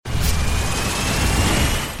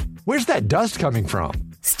Where's that dust coming from?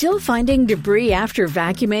 Still finding debris after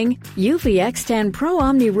vacuuming? Eufy X10 Pro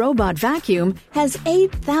Omni Robot Vacuum has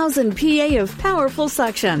 8,000 PA of powerful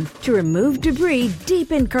suction to remove debris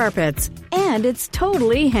deep in carpets. And it's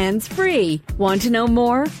totally hands-free. Want to know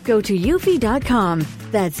more? Go to eufy.com.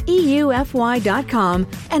 That's EUFY.com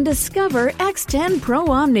and discover X10 Pro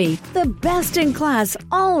Omni, the best-in-class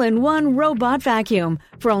all-in-one robot vacuum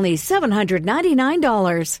for only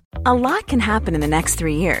 $799. A lot can happen in the next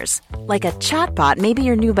 3 years. Like a chatbot may be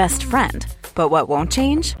your new best friend. But what won't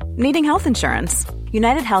change? Needing health insurance.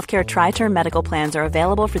 United Healthcare Tri-Term Medical Plans are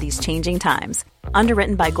available for these changing times.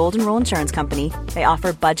 Underwritten by Golden Rule Insurance Company, they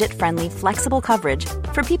offer budget-friendly, flexible coverage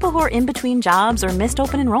for people who are in between jobs or missed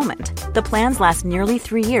open enrollment. The plans last nearly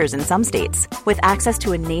 3 years in some states, with access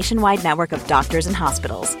to a nationwide network of doctors and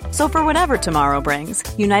hospitals. So for whatever tomorrow brings,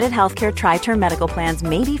 United Healthcare Tri-Term Medical Plans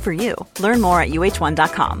may be for you. Learn more at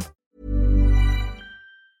uh1.com.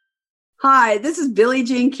 Hi, this is Billie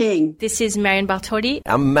Jean King. This is Marion Bartoli.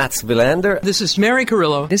 I'm Mats Wilander. This is Mary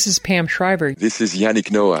Carrillo. This is Pam Schreiber. This is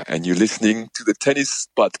Yannick Noah, and you're listening to the Tennis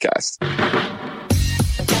Podcast.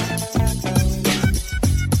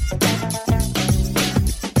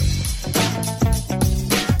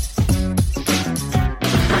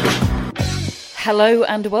 Hello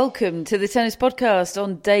and welcome to the Tennis Podcast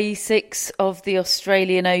on day 6 of the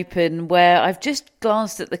Australian Open, where I've just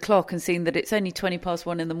glanced at the clock and seen that it's only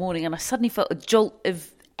 1:20 in the morning, and I suddenly felt a jolt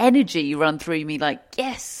of energy run through me, like,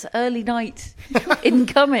 yes, early night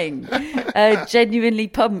incoming. Genuinely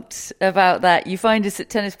pumped about that. You find us at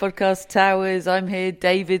Tennis Podcast Towers. I'm here,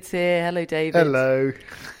 David's here. Hello, David. Hello.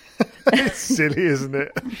 It's silly, isn't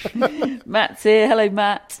it? Matt's here. Hello,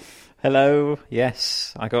 Matt. Hello.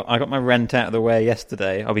 Yes, I got my rent out of the way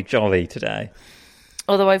yesterday. I'll be jolly today.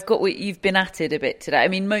 Although I've got what you've been at it a bit today. I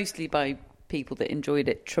mean, mostly by people that enjoyed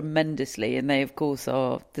it tremendously, and they, of course,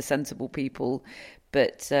 are the sensible people.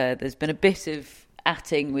 But there's been a bit of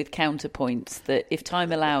atting with counterpoints that, if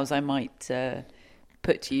time allows, I might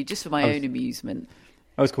put to you just for my own amusement.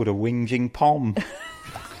 I was called a whinging pom.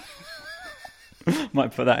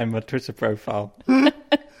 Might put that in my Twitter profile.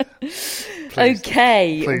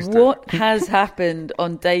 Okay, what has happened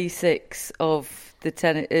on day 6 of the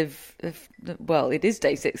tennis? Well, it is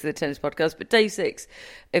day 6 of the Tennis Podcast, but day 6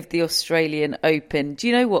 of the Australian Open. Do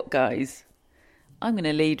you know what, guys? I'm going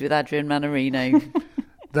to lead with Adrian Mannarino.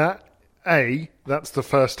 That's the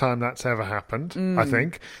first time that's ever happened, I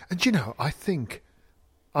think. And I think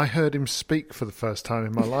I heard him speak for the first time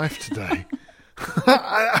in my life today.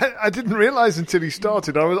 I didn't realise until he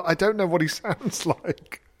started. I don't know what he sounds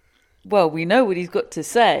like. Well, we know what he's got to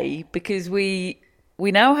say because we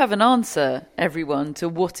now have an answer, everyone, to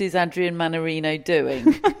what is Adrian Mannarino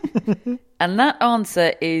doing. And that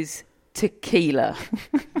answer is tequila.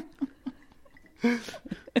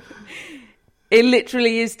 It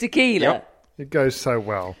literally is tequila. Yep. It goes so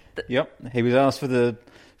well. Yep. He was asked for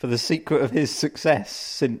the secret of his success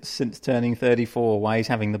since turning 34, why he's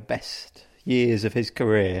having the best years of his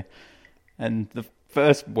career. And the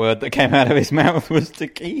first word that came out of his mouth was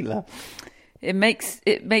tequila. It makes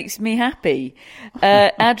me happy.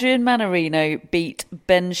 Adrian Mannarino beat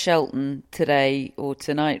Ben Shelton tonight,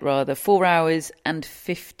 4 hours and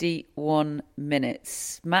 51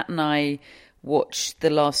 minutes. Matt and I watched the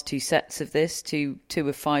last 2 sets of this, two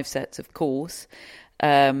of 5 sets, of course.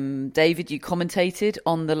 David, you commentated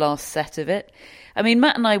on the last set of it. I mean,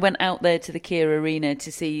 Matt and I went out there to the Kia Arena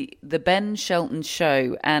to see the Ben Shelton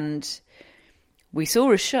show, and we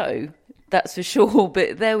saw a show, that's for sure.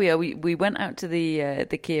 But there we are. We went out to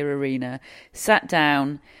the Kia Arena, sat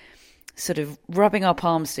down, sort of rubbing our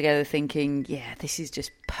palms together, thinking, yeah, this is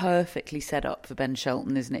just perfectly set up for Ben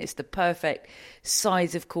Shelton, isn't it? It's the perfect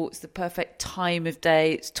size of court, it's the perfect time of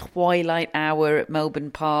day. It's twilight hour at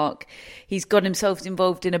Melbourne Park. He's got himself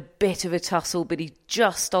involved in a bit of a tussle, but he's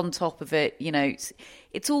just on top of it.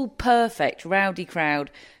 It's all perfect. Rowdy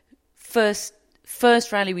crowd. First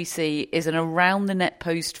rally we see is an around the net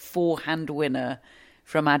post forehand winner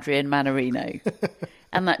from Adrian Mannarino.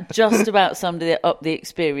 And that just about summed up the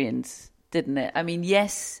experience, didn't it? I mean,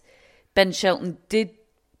 yes, Ben Shelton did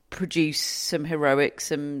produce some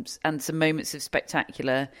heroics and some moments of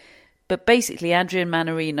spectacular, but basically Adrian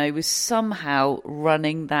Mannarino was somehow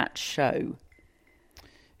running that show.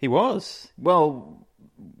 He was. Well,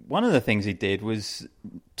 one of the things he did was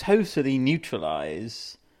totally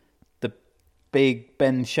neutralise the big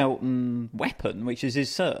Ben Shelton weapon, which is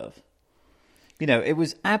his serve. It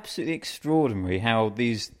was absolutely extraordinary how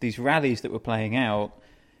these rallies that were playing out,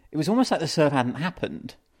 it was almost like the serve hadn't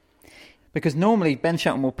happened. Because normally Ben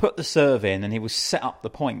Shelton will put the serve in and he will set up the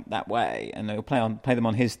point that way and he'll play them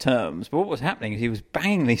on his terms. But what was happening is he was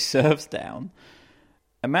banging these serves down.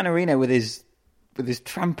 And Mannarino with his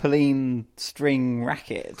trampoline string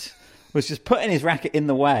racket was just putting his racket in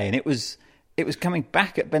the way, and it was coming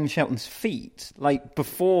back at Ben Shelton's feet, like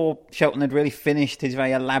before Shelton had really finished his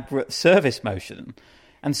very elaborate service motion.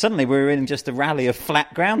 And suddenly we were in just a rally of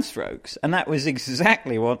flat ground strokes. And that was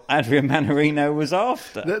exactly what Adrian Mannarino was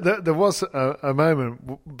after. There was a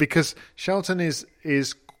moment, because Shelton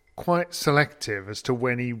is quite selective as to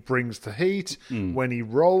when he brings the heat, when he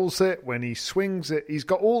rolls it, when he swings it. He's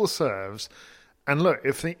got all the serves. And look,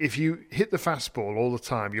 if you hit the fastball all the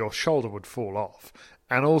time, your shoulder would fall off.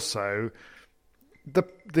 And also,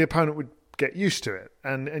 the opponent would get used to it.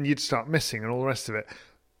 And you'd start missing and all the rest of it.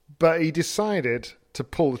 But he decided to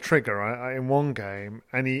pull the trigger in one game,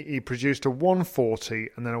 and he produced a 140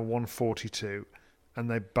 and then a 142, and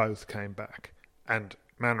they both came back. And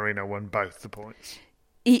Mannarino won both the points.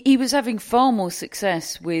 He was having far more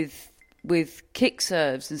success with kick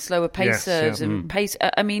serves and slower pace serves and pace.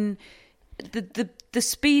 I mean, the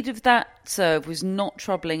speed of that serve was not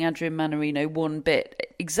troubling Adrian Mannarino one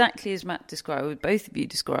bit. Exactly as Matt described, both of you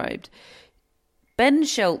described. Ben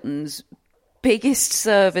Shelton's biggest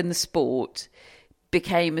serve in the sport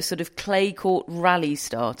became a sort of clay court rally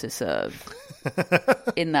starter serve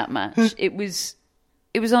in that match. It was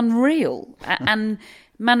unreal. And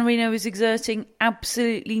Mannarino was exerting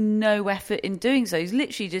absolutely no effort in doing so. He's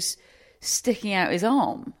literally just sticking out his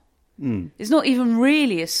arm. It's not even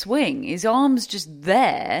really a swing. His arm's just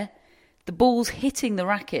there. The ball's hitting the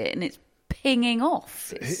racket and it's pinging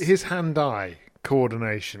off. His hand-eye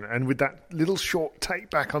coordination, and with that little short take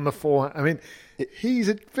back on the forehand. I mean, he's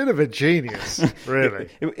a bit of a genius, really.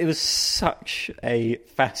 It was such a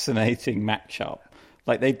fascinating matchup.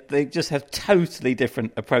 Like, they just have totally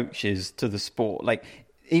different approaches to the sport. Like,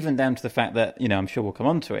 even down to the fact that, I'm sure we'll come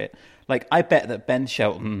on to it. Like, I bet that Ben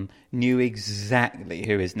Shelton knew exactly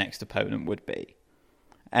who his next opponent would be.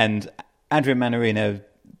 And Adrian Mannarino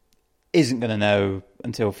isn't going to know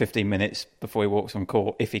until 15 minutes before he walks on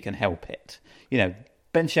court if he can help it.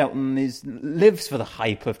 Ben Shelton lives for the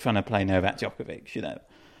hype of trying to play Novak Djokovic,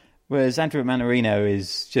 Whereas Adrian Mannarino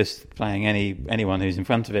is just playing anyone who's in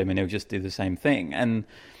front of him, and he'll just do the same thing. And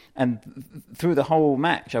through the whole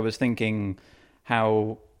match, I was thinking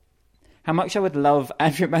how much I would love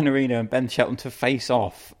Adrian Mannarino and Ben Shelton to face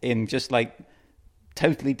off in just like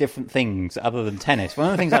totally different things other than tennis. One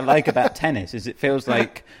of the things I like about tennis is it feels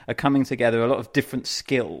like a coming together, a lot of different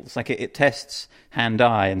skills. Like it tests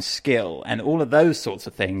hand-eye and skill, and all of those sorts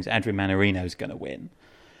of things Adrian Mannarino is going to win.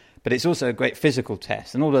 But it's also a great physical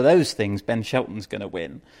test, and all of those things Ben Shelton's going to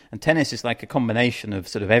win. And tennis is like a combination of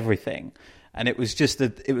sort of everything. And it was just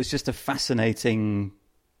a fascinating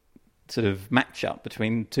sort of matchup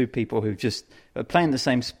between two people who just are playing the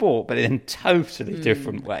same sport but in totally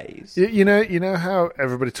different ways. You know how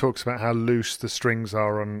everybody talks about how loose the strings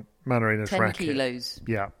are on Mannarino's 10 racket? 10 kilos.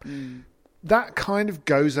 Yeah. That kind of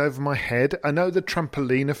goes over my head. I know the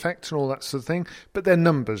trampoline effect and all that sort of thing, but they're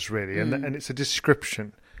numbers really, and it's a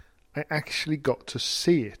description. I actually got to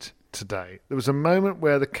see it today. There was a moment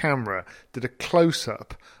where the camera did a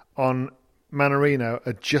close-up on Mannarino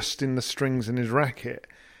adjusting the strings in his racket,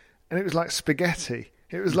 and it was like spaghetti.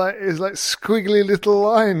 It was like squiggly little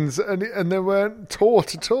lines, and they weren't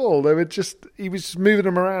taut at all. He was just moving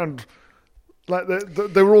them around like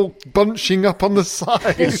they were all bunching up on the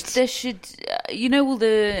sides. There should, all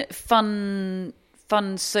the fun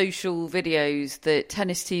social videos that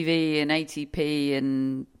Tennis TV and ATP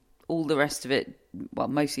and all the rest of it, well,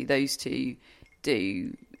 mostly those two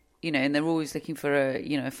do, and they're always looking for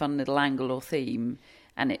a fun little angle or theme.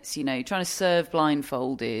 And it's, trying to serve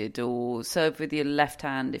blindfolded or serve with your left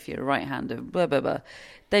hand if you're a right-hander, blah, blah, blah.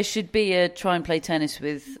 There should be a try and play tennis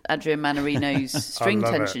with Adrian Mannarino's string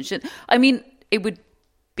tension. I mean, it would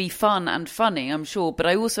be fun and funny, I'm sure, but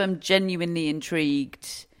I also am genuinely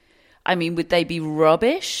intrigued. I mean, would they be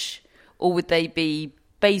rubbish, or would they be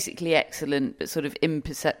basically excellent but sort of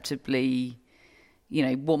imperceptibly,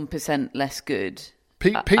 1% less good?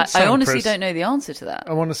 Pete I honestly don't know the answer to that.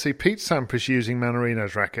 I want to see Pete Sampras using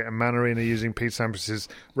Mannarino's racket and Mannarino using Pete Sampras's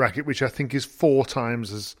racket, which I think is 4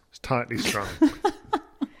 times as tightly strung.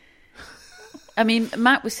 I mean,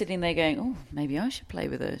 Matt was sitting there going, "Oh, maybe I should play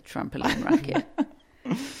with a trampoline racket,"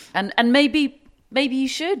 and maybe you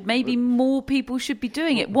should. Maybe more people should be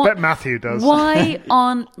doing it. Bet Matthew does. Why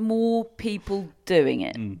aren't more people doing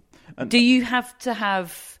it? Do you have to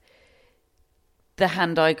have the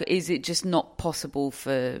hand-eye? Is it just not possible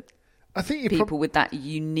for people with that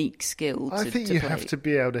unique skill to I think you play? have to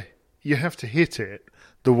be able to you have to hit it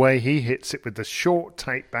the way he hits it, with the short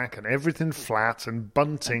take back and everything flat and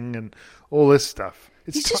bunting and all this stuff.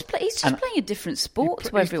 He's just playing a different sport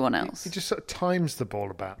to everyone else. He just sort of times the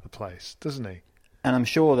ball about the place, doesn't he? And I'm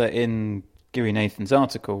sure that in Gary Nathan's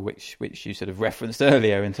article, which you sort of referenced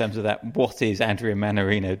earlier in terms of that, what is Adrian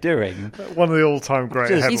Manarino doing? One of the all-time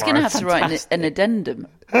great headlines. He's going to have to write an addendum.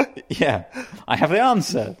 Yeah, I have the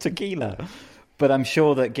answer, Tequila. But I'm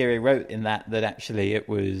sure that Gary wrote in that actually it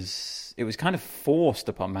was kind of forced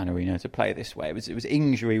upon Manarino to play this way. It was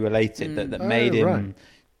injury related that made him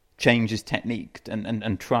change his technique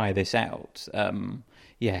and try this out.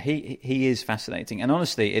 He is fascinating, and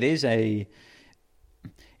honestly, it is a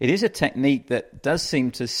technique that does seem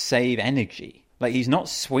to save energy. Like, he's not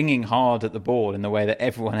swinging hard at the ball in the way that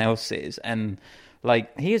everyone else is, and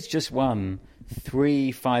like, he has just won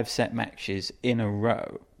 3 5-set matches in a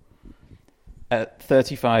row. At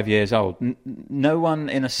 35 years old, no one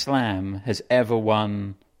in a slam has ever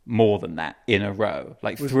won more than that in a row.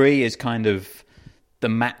 Like, 3 is kind of the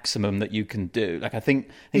maximum that you can do. Like, I think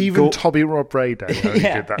even Tommy Robredo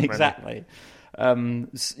did that exactly.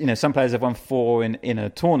 Some players have won 4 in a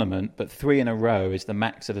tournament, but 3 in a row is the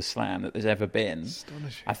max at a slam that there's ever been.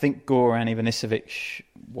 Astonishing. I think Goran Ivanisevic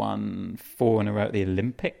won 4 in a row at the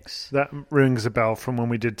Olympics. That rings a bell from when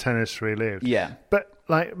we did Tennis Relived. Yeah. But,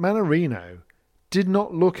 like, Manarino did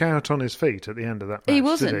not look out on his feet at the end of that match, he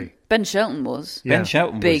wasn't. did he? Ben Shelton was. Yeah. Ben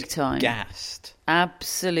Shelton big was time. Gassed.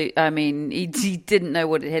 Absolutely. I mean, he didn't know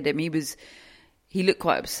what had hit him. He looked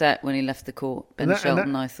quite upset when he left the court,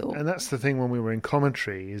 Shelton, I thought. And that's the thing when we were in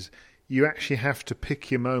commentary, is you actually have to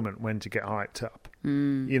pick your moment when to get hyped up.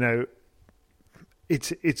 You know,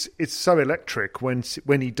 it's so electric when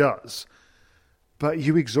he does, but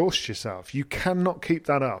you exhaust yourself. You cannot keep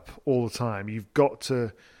that up all the time. You've got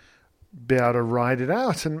to be able to ride it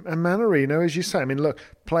out. And Manarino, as you say, I mean, look,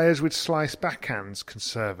 players with slice backhands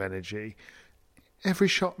conserve energy. Every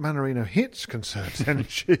shot Manarino hits conserves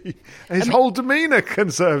energy. His whole demeanour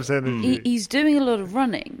conserves energy. He's doing a lot of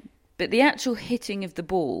running, but the actual hitting of the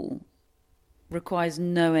ball requires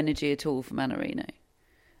no energy at all for Manarino.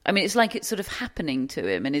 I mean, it's like it's sort of happening to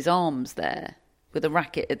him, and his arm's there with a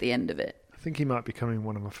racket at the end of it. I think he might be becoming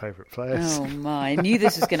one of my favourite players. Oh my, I knew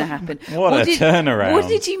this was going to happen. What a turnaround. What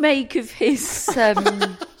did you make of his...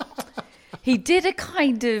 he did a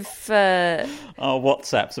kind of... Our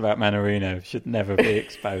WhatsApps about Manarino should never be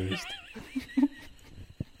exposed.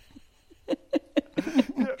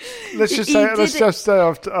 Let's just say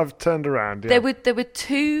I've turned around. Yeah. There were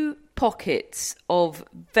 2 pockets of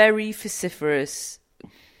very vociferous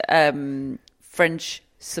French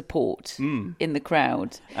support in the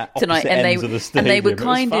crowd tonight, and they were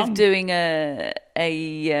kind of doing a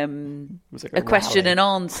question and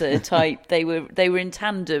answer type. They were in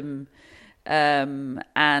tandem, and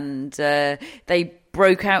they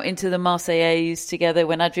broke out into the Marseillaise together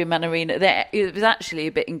when Adrian Manarino... It was actually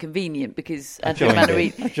a bit inconvenient because Adrian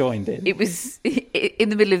Manarino... joined in. It was in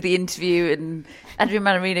the middle of the interview and Adrian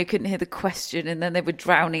Manarino couldn't hear the question, and then they were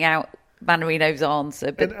drowning out Manarino's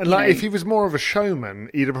answer. But, and like, if he was more of a showman,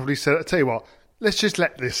 he'd have probably said, I tell you what, let's just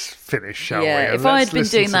let this finish, shall we? Yeah, if I had been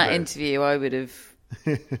doing that this. interview, I would have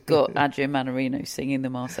got Adrian Manarino singing the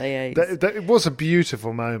Marseillaise. It was a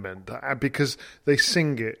beautiful moment because they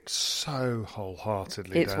sing it so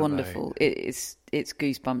wholeheartedly. It's wonderful. It's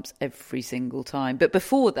goosebumps every single time. But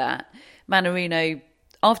before that, Manarino,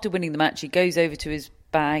 after winning the match, he goes over to his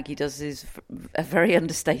bag, he does a very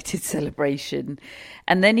understated celebration,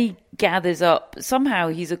 and then he gathers up. Somehow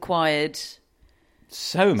he's acquired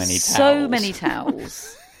so many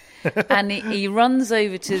towels. And he runs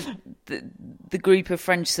over to the group of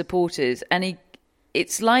French supporters, and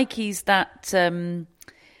it's like he's that.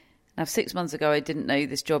 Now, 6 months ago, I didn't know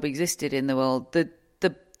this job existed in the world. The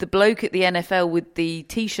bloke at the NFL with the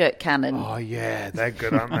T-shirt cannon. Oh yeah, they're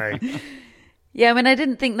good, aren't they? Yeah, I mean, I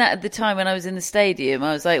didn't think that at the time when I was in the stadium.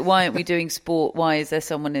 I was like, why aren't we doing sport? Why is there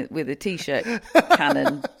someone with a T-shirt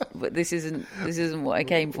cannon? But this isn't what I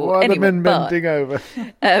came for. Why are the men bending over?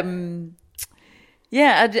 Adrian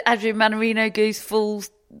Manarino goes full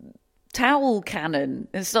towel cannon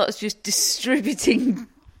and starts just distributing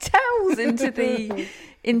towels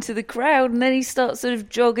into the crowd, and then he starts sort of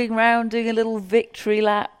jogging around doing a little victory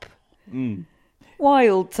lap.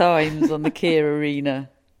 Wild times on the Kia Arena.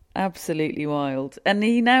 Absolutely wild. And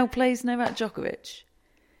he now plays Novak Djokovic,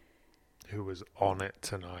 who was on it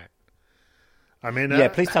tonight. I mean,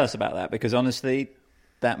 please tell us about that, because honestly,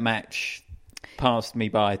 that match passed me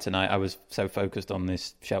by tonight. I was so focused on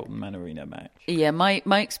this Shelton Manarino match. Yeah, my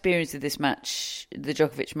experience of this match, the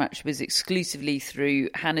Djokovic match, was exclusively through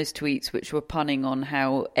Hannah's tweets, which were punning on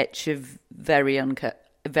how Etcheverry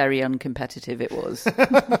very uncompetitive it was.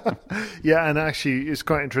 Yeah, and actually it's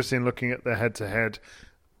quite interesting looking at the head-to-head.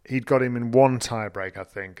 He'd got him in one tie-break, I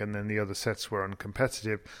think, and then the other sets were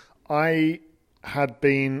uncompetitive. I had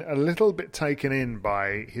been a little bit taken in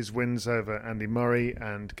by his wins over Andy Murray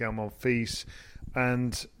and Gael Monfils,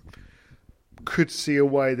 and could see a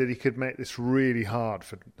way that he could make this really hard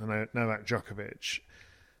for Novak Djokovic.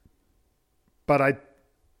 But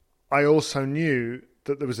I also knew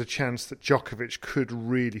that there was a chance that Djokovic could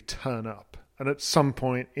really turn up. And at some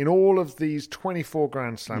point, in all of these 24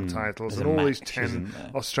 Grand Slam titles and all these 10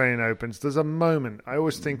 Australian Opens, there's a moment. I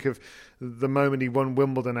always think of the moment he won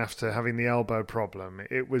Wimbledon after having the elbow problem.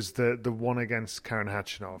 It was the one against Karen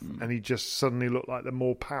Khachanov. And he just suddenly looked like the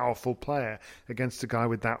more powerful player against a guy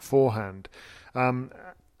with that forehand. And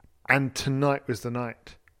tonight was the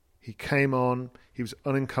night. He came on. He was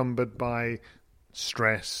unencumbered by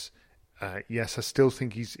stress. Yes, I still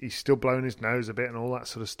think he's still blowing his nose a bit and all that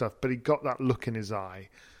sort of stuff, but he got that look in his eye,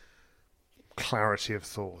 clarity of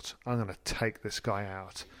thought. I'm going to take this guy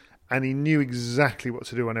out. And he knew exactly what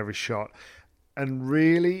to do on every shot. And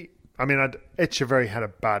really, I mean, Echeverry had a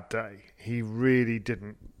bad day. He really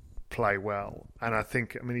didn't play well. And I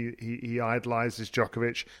think, I mean, he idolises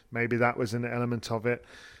Djokovic. Maybe that was an element of it.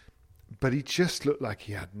 But he just looked like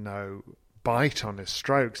he had no bite on his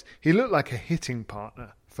strokes. He looked like a hitting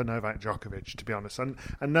partner for Novak Djokovic, to be honest. And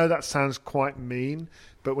I know that sounds quite mean,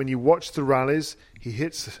 but when you watch the rallies, he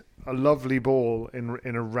hits a lovely ball in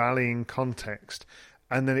a rallying context.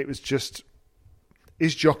 And then it was just,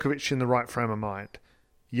 is Djokovic in the right frame of mind?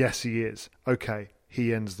 Yes, he is. Okay,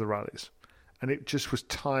 he ends the rallies. And it just was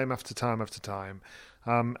time after time after time.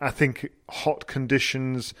 I think hot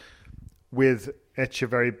conditions with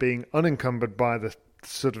Echeverry being unencumbered by the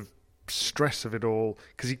sort of stress of it all,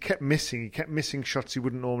 because he kept missing shots he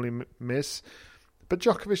wouldn't normally miss. But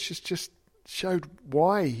Djokovic just showed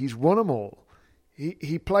why he's won them all.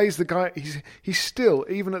 He plays the guy. He's still,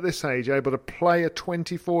 even at this age, able to play a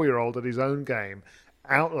 24-year-old at his own game,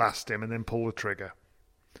 outlast him, and then pull the trigger.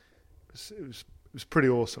 It was pretty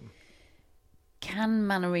awesome. Can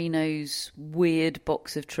Manarino's weird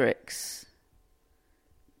box of tricks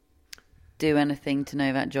do anything to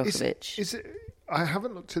Novak Djokovic? Is it? I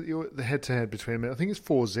haven't looked at the head-to-head between them. I think it's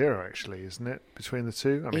 4-0, actually, isn't it, between the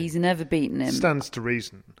two? I mean, he's never beaten him. Stands to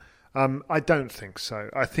reason. I don't think so.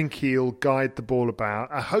 I think he'll guide the ball about.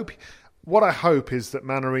 What I hope is that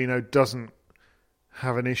Manarino doesn't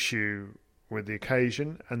have an issue with the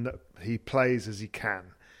occasion and that he plays as he can,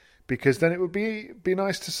 because then it would be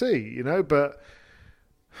nice to see, you know. But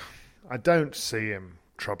I don't see him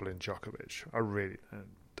troubling Djokovic. I really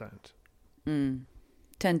don't.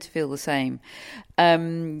 Tend to feel the same.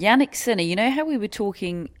 Yannick Sinner, you know how we were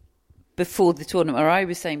talking before the tournament, or I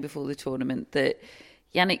was saying before the tournament, that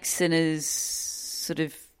Yannick Sinner's sort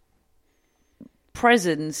of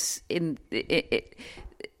presence in it,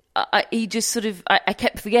 he just sort of, I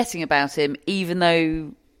kept forgetting about him, even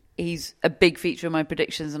though he's a big feature in my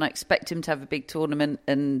predictions and I expect him to have a big tournament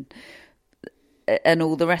and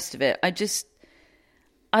all the rest of it. I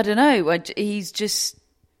don't know, he's just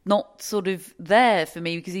not sort of there for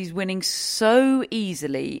me, because he's winning so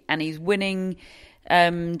easily, and he's winning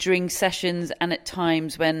during sessions and at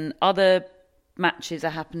times when other matches are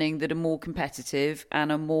happening that are more competitive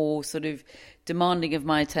and are more sort of demanding of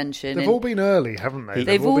my attention. They've all been early, haven't they?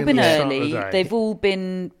 They've all been early. They've all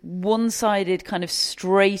been one-sided kind of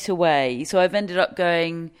straight away. So I've ended up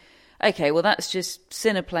going, okay, well, that's just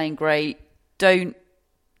Sinner playing great. Don't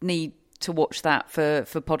need to watch that for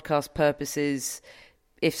podcast purposes.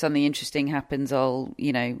 If something interesting happens, I'll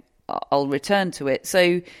return to it.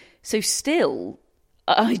 So still,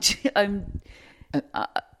 I'm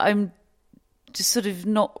just sort of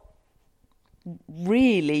not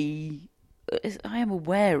really. I am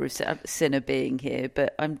aware of Sinner being here,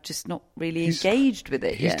 but I'm just not really engaged with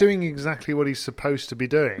it. He's doing exactly what he's supposed to be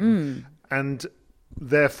doing, and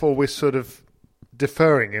therefore we're sort of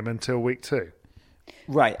deferring him until week 2.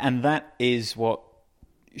 Right, and that is what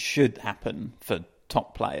should happen for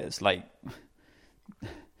top players. Like,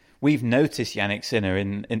 we've noticed Yannick Sinner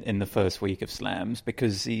in the first week of slams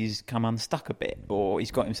because he's come unstuck a bit, or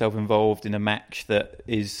he's got himself involved in a match that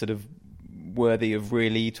is sort of worthy of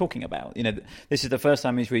really talking about. You know, this is the first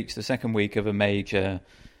time he's reached the second week of a major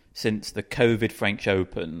since the COVID French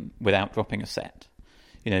Open without dropping a set.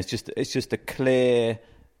 You know, it's just a clear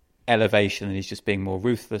elevation, and he's just being more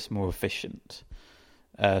ruthless, more efficient.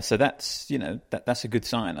 So that's a good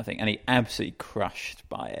sign, I think. And he absolutely crushed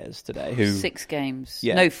Baez today. 6 games.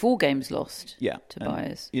 Yeah. No, 4 games lost to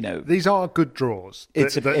Baez. You know, these are good draws.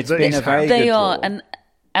 It's been a very good draw. And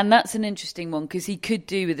And that's an interesting one because he could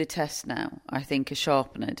do with a test now, I think, a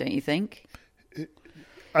sharpener, don't you think?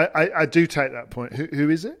 I do take that point. Who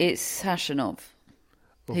is it? It's Hashanov,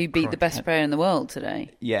 who beat the best player in the world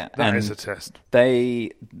today. Yeah, that is a test.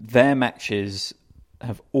 Their matches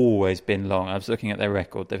have always been long. I was looking at their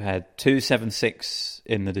record. They've had 2 7-6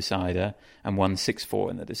 in the decider and 1 6-4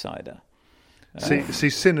 in the decider. See,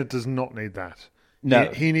 Sinner does not need that. No.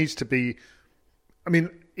 He needs to be... I mean,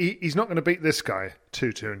 he's not going to beat this guy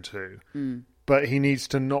 2-2-2, but he needs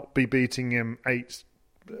to not be beating him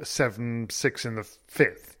 8-7-6 in the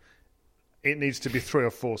fifth. It needs to be 3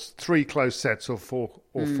 or 4, 3 close sets or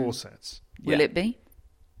 4 sets. Will it be?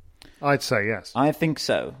 I'd say yes. I think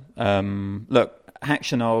so. Look,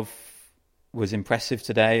 Hakshanov was impressive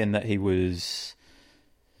today in that he was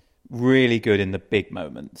really good in the big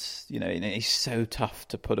moments. You know, he's so tough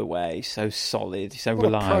to put away, he's so solid, he's so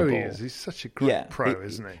reliable. What a pro he is. He's such a great pro,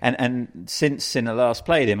 isn't he? And since Sinner last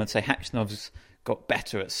played him, I'd say Hakshanov's got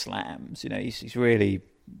better at slams. You know, he's really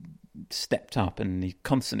stepped up and he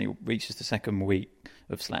constantly reaches the second week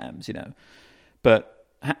of slams, you know. But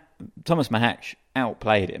Thomas Mahaksh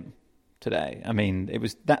outplayed him today. I mean, it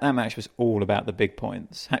was that match was all about the big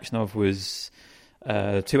points. Hakshanov was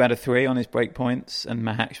 2 out of 3 on his break points, and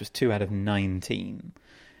Mahaksh was 2 out of 19.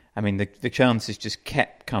 I mean, the chances just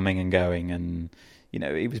kept coming and going, and you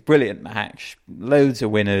know, he was brilliant. Mahaksh, loads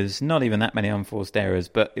of winners, not even that many unforced errors,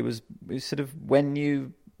 but it was sort of when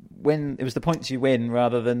it was the points you win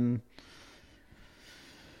rather than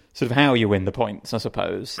sort of how you win the points, I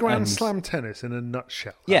suppose. Grand Slam tennis in a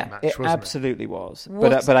nutshell. Yeah, it absolutely was.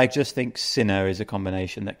 But I just think Sinner is a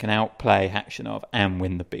combination that can outplay Hakshanov and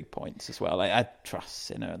win the big points as well. I trust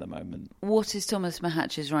Sinner at the moment. What is Thomas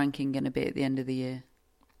Mahaksh's ranking going to be at the end of the year?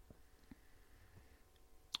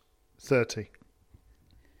 30.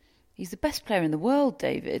 He's the best player in the world,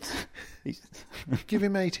 David. Give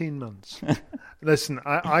him 18 months. Listen,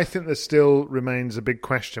 I think there still remains a big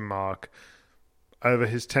question mark over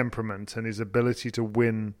his temperament and his ability to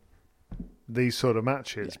win these sort of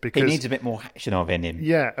matches. Because he needs a bit more Hakshanov in him.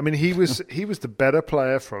 Yeah, I mean, he was the better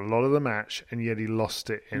player for a lot of the match, and yet he lost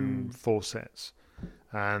it in 4 sets.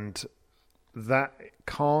 And that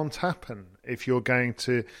can't happen if you're going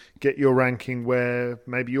to get your ranking where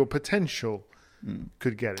maybe your potential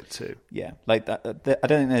could get it to. Yeah, like that. I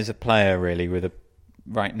don't think there's a player really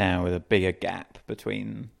right now with a bigger gap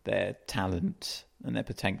between their talent and their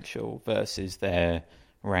potential versus their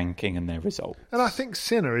ranking and their results. And I think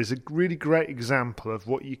Sinner is a really great example of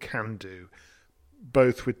what you can do,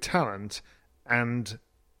 both with talent and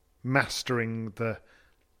mastering the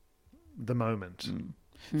moment.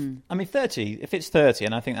 I mean, 30. If it's 30,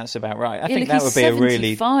 and I think that's about right. I Yeah, think look, that would he's be a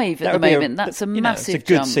really 75 at the moment. That's a massive it's a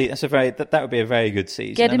good jump. That would be a very good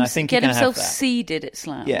season. And I think get he can himself have that. seeded at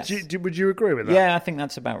slams. Yeah. Would you agree with that? Yeah, I think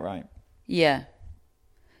that's about right. Yeah.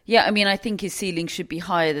 Yeah, I mean, I think his ceiling should be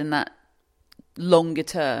higher than that longer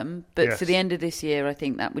term. But Yes. for the end of this year, I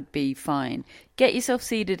think that would be fine. Get yourself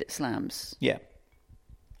seeded at slams. Yeah.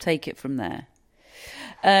 Take it from there.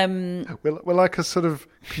 We're like a sort of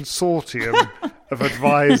consortium of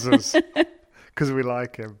advisors because we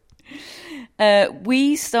like him.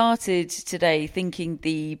 We started today thinking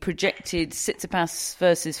the projected Tsitsipas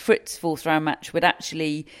versus Fritz fourth round match would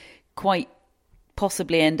actually quite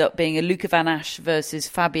possibly end up being a Luca Van Asch versus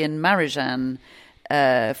Fabian Marijan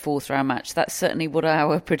fourth round match. That's certainly what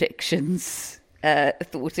our predictions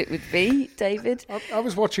thought it would be, David. I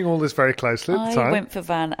was watching all this very closely at the time. I went for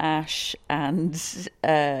Van Asch and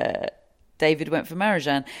David went for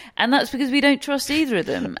Marijan. And that's because we don't trust either of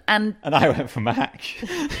them. And I went for Mahaksh.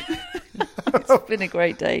 It's been a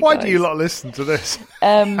great day, Why guys. do you lot listen to this?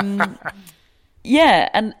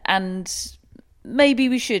 Yeah, and maybe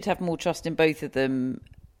we should have more trust in both of them,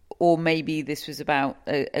 or maybe this was about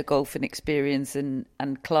a golfing experience and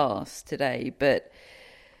class today. But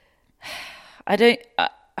I don't know.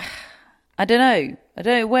 I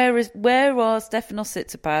don't know where are Stefanos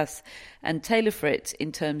Tsitsipas and Taylor Fritz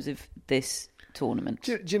in terms of this tournament.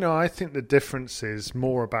 Do you know? I think the difference is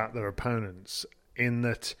more about their opponents in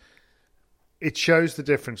that it shows the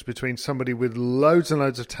difference between somebody with loads and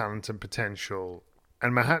loads of talent and potential,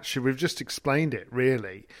 and Mahaksh, we've just explained it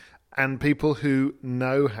really, and people who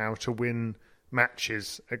know how to win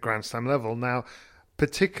matches at Grand Slam level. Now,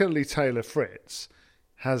 particularly Taylor Fritz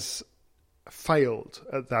has failed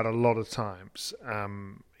at that a lot of times.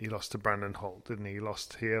 He lost to Brandon Holt, didn't he? He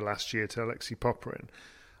lost here last year to Alexei Popyrin.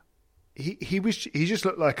 He just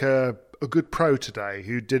looked like a good pro today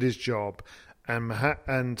who did his job. And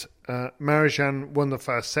Marijan won the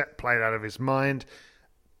first set, played out of his mind.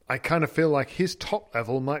 I kind of feel like his top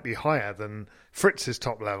level might be higher than Fritz's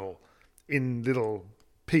top level in little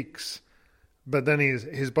peaks. But then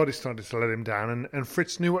his body started to let him down, and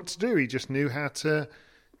Fritz knew what to do. He just knew how to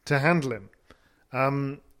handle him.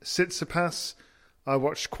 Tsitsipas, I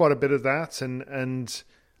watched quite a bit of that, and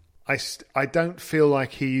I don't feel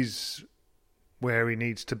like he's where he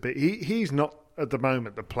needs to be. He's not at the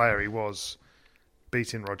moment the player he was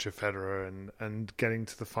beating Roger Federer and getting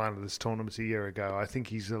to the final of this tournament a year ago. I think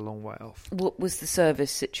he's a long way off. What was the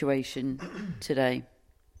service situation today?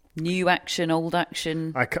 New action, old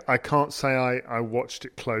action? I can't say I watched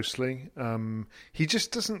it closely. He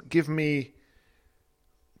just doesn't give me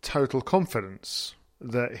total confidence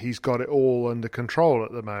that he's got it all under control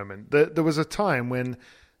at the moment. There was a time when,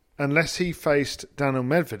 unless he faced Daniil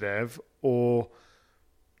Medvedev or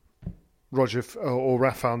Roger or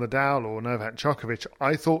Rafael Nadal or Novak Djokovic,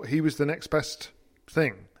 I thought he was the next best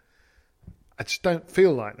thing. I just don't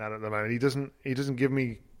feel like that at the moment. He doesn't give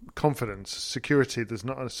me confidence, security. There's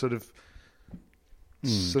not a sort of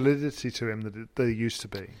solidity to him that there used to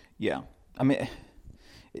be. Yeah. I mean,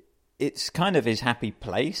 it's kind of his happy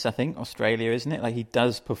place, I think, Australia, isn't it? Like, he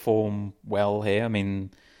does perform well here. I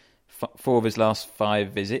mean, 4 of his last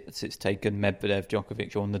 5 visits, it's taken Medvedev,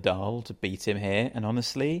 Djokovic or Nadal to beat him here. And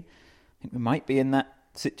honestly, I think we might be in that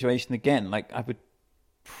situation again. Like, I would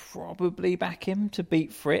probably back him to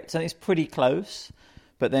beat Fritz, and it's pretty close.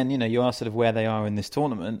 But then, you ask sort of where they are in this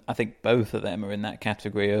tournament. I think both of them are in that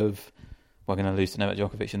category of, we're going to lose to Novak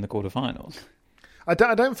Djokovic in the quarterfinals. I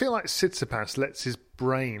don't feel like Tsitsipas lets his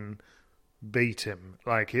brain beat him.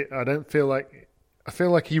 I feel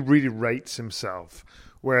like he really rates himself.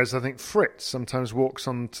 Whereas I think Fritz sometimes walks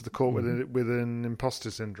onto the court with an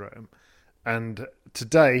imposter syndrome. And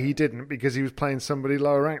today he didn't, because he was playing somebody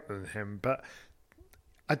lower ranked than him. But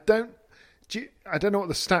I don't know what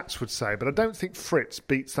the stats would say, but I don't think Fritz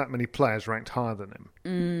beats that many players ranked higher than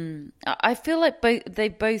him. I feel like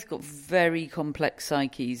they've both got very complex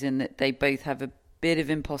psyches in that they both have a bit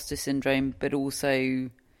of imposter syndrome, but also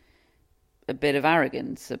a bit of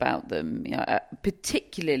arrogance about them.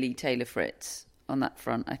 Particularly Taylor Fritz on that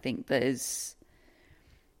front. I think there's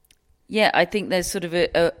sort of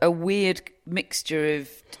a weird mixture of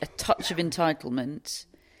a touch of entitlement,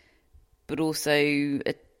 but also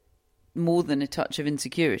more than a touch of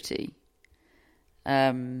insecurity.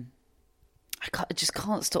 I just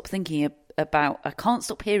can't stop thinking about. I can't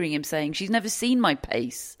stop hearing him saying, "She's never seen my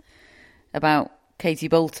pace," about Katie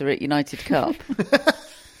Bolter at United Cup.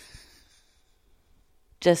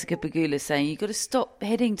 Jessica Pegula saying, "You've got to stop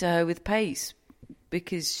heading to her with pace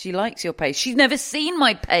because she likes your pace." She's never seen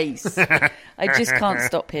my pace. I just can't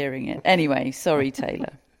stop hearing it. Anyway, sorry,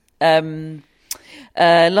 Taylor.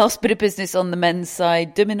 Last bit of business on the men's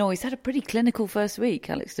side. De Minaur, he's had a pretty clinical first week,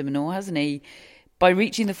 Alex de Minaur, hasn't he? By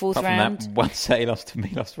reaching the 4th round. That one set he lost to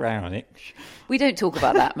Milos Raonic. We don't talk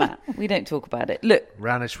about that, Matt. We don't talk about it. Look,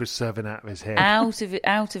 Raonic was serving out of his head. Out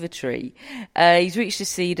of a tree. He's reached a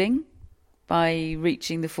seeding by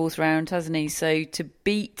reaching the 4th round, hasn't he? So to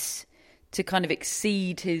kind of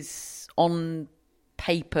exceed his on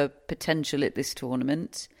paper potential at this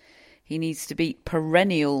tournament, he needs to beat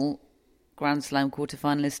perennial Grand Slam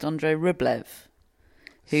quarterfinalist Andrei Rublev,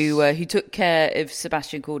 who took care of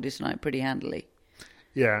Sebastian Korda tonight pretty handily.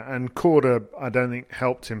 Yeah, and Korda, I don't think,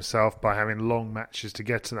 helped himself by having long matches to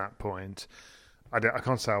get to that point. I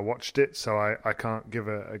can't say I watched it, so I can't give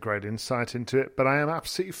a great insight into it, but I am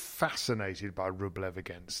absolutely fascinated by Rublev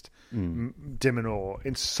against de Minaur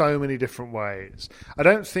in so many different ways. I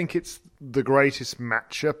don't think it's the greatest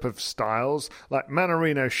matchup of styles. Like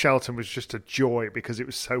Mannarino-Shelton was just a joy because it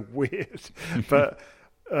was so weird. But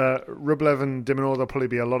Rublev and de Minaur, there'll probably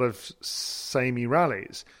be a lot of samey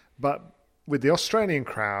rallies. But with the Australian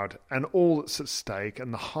crowd and all that's at stake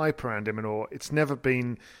and the hype around de Minaur, there's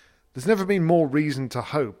never been more reason to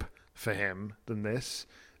hope for him than this.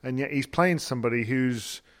 And yet he's playing somebody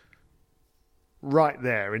who's right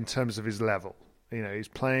there in terms of his level. He's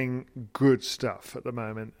playing good stuff at the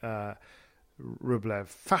moment. Rublev,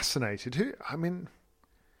 fascinated. I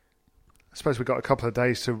suppose we've got a couple of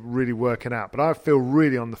days to really work it out, but I feel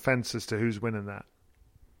really on the fence as to who's winning that.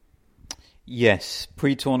 Yes,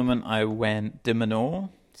 pre-tournament I went de Minaur.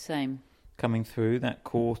 Same. Coming through that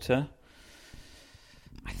quarter.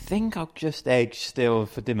 I think I'll just edge still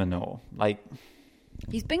for de Minaur.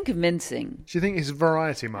 He's been convincing. Do you think his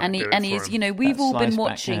variety might do it and he's, him? we've that all been slice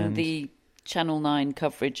watching backhand. the Channel 9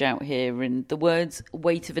 coverage out here, and the words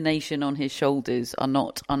 "weight of a nation" on his shoulders are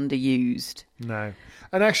not underused. No.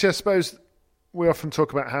 And actually, I suppose we often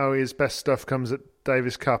talk about how his best stuff comes at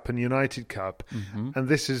Davis Cup and United Cup, and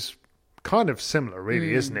this is kind of similar,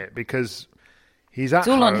 really, isn't it? Because he's at It's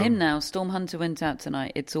all home. on him now. Storm Hunter went out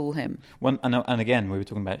tonight. It's all him. And again, we were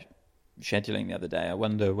talking about scheduling the other day. I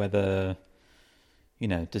wonder whether,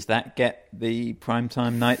 does that get the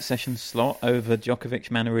primetime night session slot over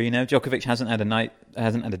Djokovic-Manarino? Djokovic hasn't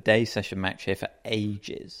had a day session match here for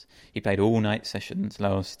ages. He played all night sessions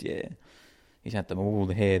last year. He's had them all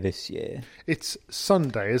here this year. It's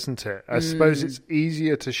Sunday, isn't it? I suppose it's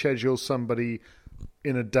easier to schedule somebody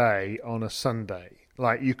in a day on a Sunday.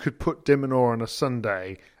 Like, you could put De Minaur on a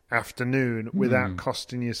Sunday afternoon without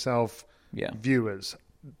costing yourself viewers.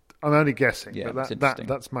 I'm only guessing, but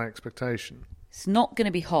that's my expectation. It's not going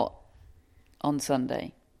to be hot on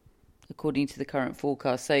Sunday, according to the current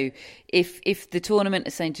forecast. So if the tournament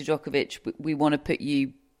is saying to Djokovic, we want to put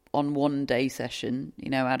you on one day session,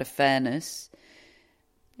 out of fairness,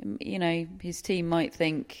 his team might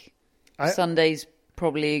think Sunday's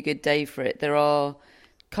probably a good day for it. There are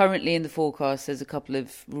currently in the forecast, there's a couple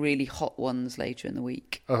of really hot ones later in the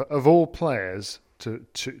week. Of all players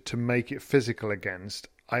to make it physical against,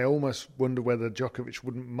 I almost wonder whether Djokovic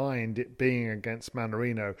wouldn't mind it being against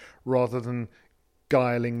Manarino rather than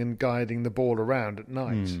guiling and guiding the ball around at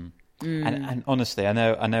night. And honestly, I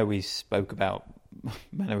know we spoke about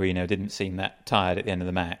Manarino didn't seem that tired at the end of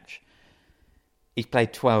the match. He's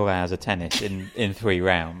played 12 hours of tennis in 3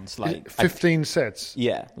 rounds. 15 sets.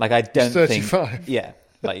 Yeah, I don't 35. think... Yeah,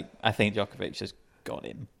 I think Djokovic has got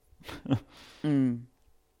him.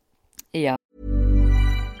 Yeah.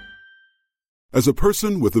 As a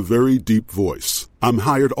person with a very deep voice, I'm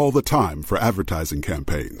hired all the time for advertising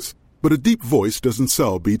campaigns. But a deep voice doesn't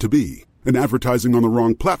sell B2B, and advertising on the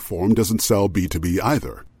wrong platform doesn't sell B2B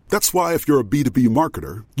either. That's why if you're a B2B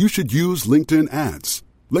marketer, you should use LinkedIn ads.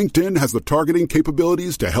 LinkedIn has the targeting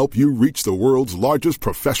capabilities to help you reach the world's largest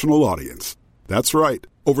professional audience. That's right,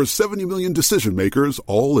 over 70 million decision makers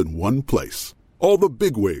all in one place. All the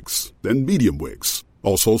big wigs, then medium wigs,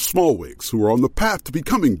 also small wigs who are on the path to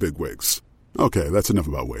becoming big wigs. Okay, that's enough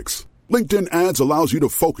about wigs. LinkedIn ads allows you to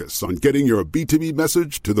focus on getting your B2B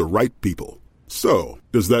message to the right people. So,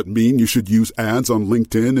 does that mean you should use ads on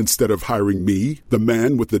LinkedIn instead of hiring me, the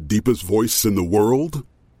man with the deepest voice in the world?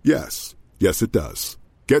 Yes. Yes, it does.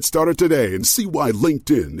 Get started today and see why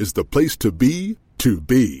LinkedIn is the place to be to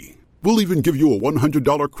be. We'll even give you a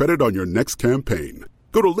 $100 credit on your next campaign.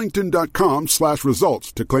 Go to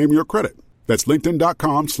linkedin.com/results to claim your credit. That's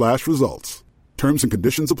linkedin.com/results. Terms and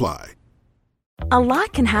conditions apply. A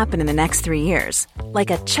lot can happen in the next 3 years. Like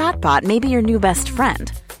a chatbot may be your new best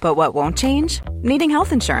friend. But what won't change? Needing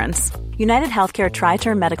health insurance. United Healthcare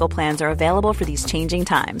Tri-Term Medical Plans are available for these changing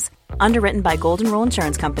times. Underwritten by Golden Rule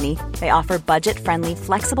Insurance Company, they offer budget-friendly,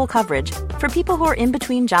 flexible coverage for people who are in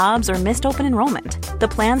between jobs or missed open enrollment. The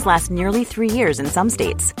plans last nearly 3 years in some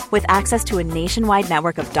states, with access to a nationwide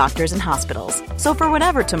network of doctors and hospitals. So for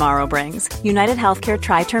whatever tomorrow brings, United Healthcare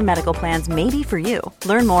Tri-Term Medical Plans may be for you.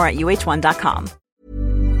 Learn more at uh1.com.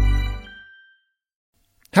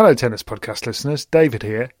 Hello, Tennis Podcast listeners. David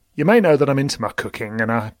here. You may know that I'm into my cooking,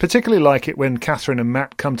 and I particularly like it when Catherine and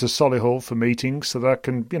Matt come to Solihull for meetings so that I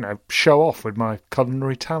can, show off with my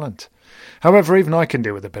culinary talent. However, even I can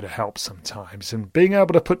do with a bit of help sometimes, and being able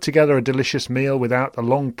to put together a delicious meal without the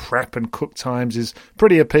long prep and cook times is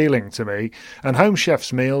pretty appealing to me, and Home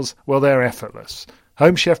Chef's meals, well, they're effortless.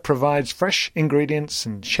 Home Chef provides fresh ingredients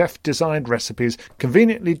and chef-designed recipes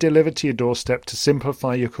conveniently delivered to your doorstep to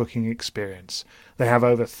simplify your cooking experience. They have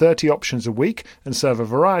over 30 options a week and serve a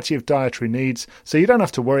variety of dietary needs, so you don't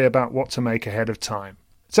have to worry about what to make ahead of time.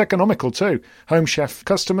 It's economical too. Home Chef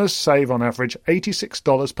customers save on average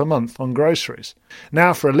 $86 per month on groceries.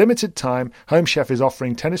 Now, for a limited time, Home Chef is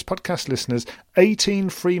offering Tennis Podcast listeners 18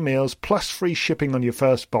 free meals plus free shipping on your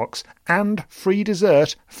first box and free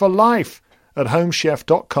dessert for life at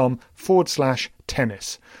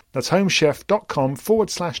homechef.com/tennis. That's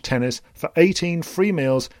homechef.com/tennis for 18 free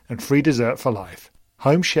meals and free dessert for life.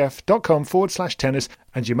 homechef.com/tennis,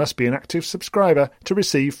 and you must be an active subscriber to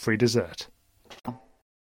receive free dessert.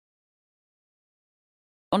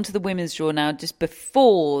 On to the women's draw now. Just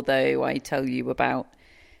before, though, I tell you about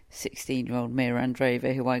 16-year-old Mira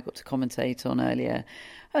Andreeva, who I got to commentate on earlier.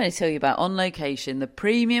 I want to tell you about On Location, the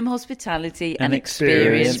premium hospitality and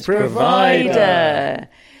experience provider.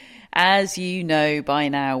 As you know by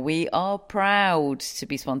now, we are proud to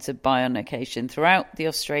be sponsored by On Location throughout the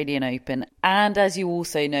Australian Open. And as you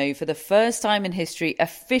also know, for the first time in history,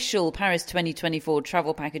 official Paris 2024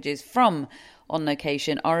 travel packages from On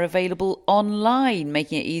Location are available online,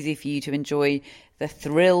 making it easy for you to enjoy the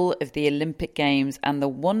thrill of the Olympic Games and the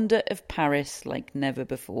wonder of Paris like never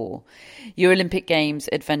before. Your Olympic Games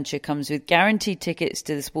adventure comes with guaranteed tickets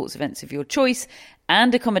to the sports events of your choice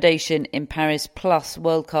and accommodation in Paris, plus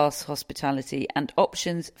world-class hospitality and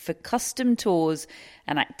options for custom tours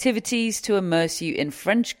and activities to immerse you in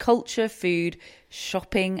French culture, food,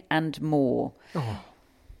 shopping and more.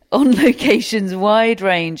 On Location's wide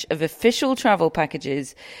range of official travel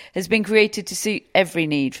packages has been created to suit every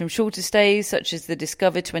need, from shorter stays such as the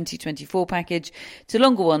Discover 2024 package to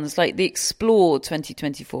longer ones like the Explore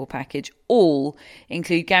 2024 package. All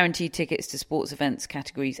include guaranteed tickets to sports events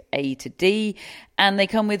categories A to D, and they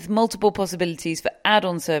come with multiple possibilities for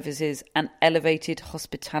add-on services and elevated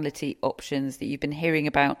hospitality options that you've been hearing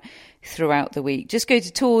about throughout the week. Just go to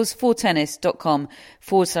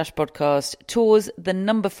tours4tennis.com/podcast, tours the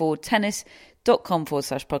number 4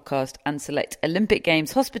 tennis.com/podcast, and select Olympic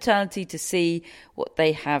Games hospitality to see what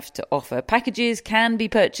they have to offer. Packages can be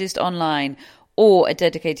purchased online, or a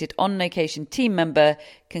dedicated On Location team member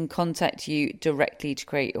can contact you directly to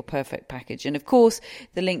create your perfect package. And of course,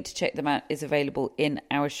 the link to check them out is available in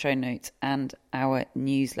our show notes and our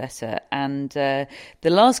newsletter. And the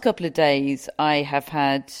last couple of days, I have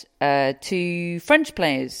had 2 French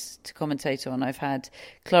players to commentate on. I've had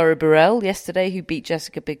Clara Burel yesterday, who beat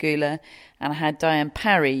Jessica Pegula, and I had Diane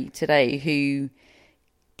Parry today, who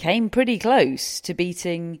came pretty close to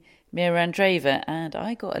beating Mira Andreeva, and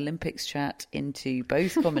I got Olympics chat into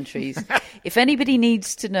both commentaries. If anybody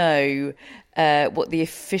needs to know what the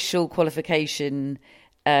official qualification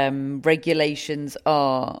regulations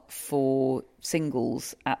are for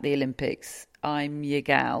singles at the Olympics, I'm your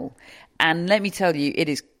gal. And let me tell you, it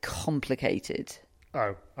is complicated.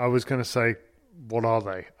 Oh, I was going to say, what are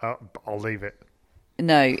they? I'll leave it.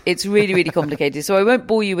 No, it's really, really complicated. So I won't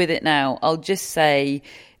bore you with it now. I'll just say,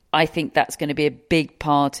 I think that's going to be a big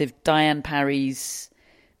part of Diane Parry's,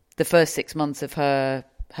 the first 6 months of her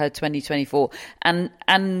 2024.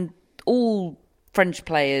 And all French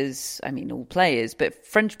players, I mean all players, but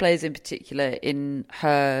French players in particular in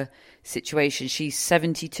her situation. She's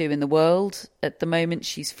 72 in the world at the moment.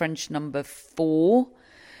 She's French number 4.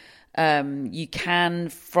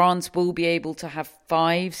 France will be able to have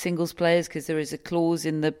 5 singles players because there is a clause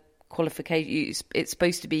in the qualification. It's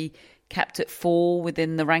supposed to be capped at 4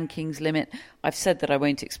 within the rankings limit. I've said that I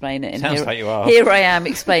won't explain it. And Sounds like you are. Here I am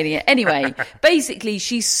explaining it. Anyway, basically,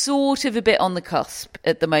 she's sort of a bit on the cusp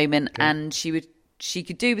at the moment, and she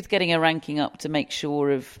could do with getting a ranking up to make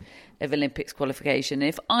sure of Olympics qualification.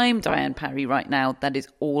 If I'm Diane Parry right now, that is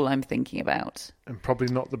all I'm thinking about. And probably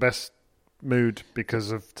not the best mood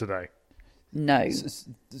because of today. No.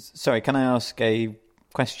 Sorry, can I ask a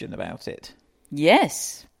question about it?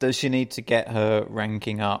 Yes. Does she need to get her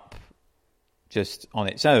ranking up just on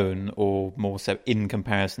its own, or more so in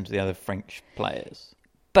comparison to the other French players?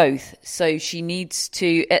 Both. So she needs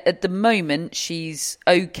to, at the moment, she's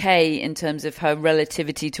okay in terms of her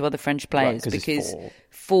relativity to other French players, right, because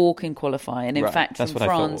 4 can qualify. And in fact, from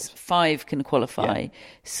France, 5 can qualify. Yeah.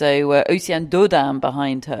 So Océane Dodin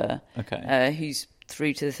behind her, who's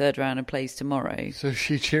through to the third round and plays tomorrow. So is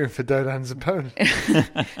she cheering for Dodin's opponent?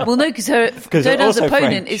 Well, no, because Dodin's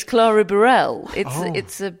opponent is Clara Burel.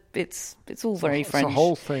 It's all very French. It's a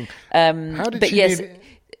whole thing. How did she need it?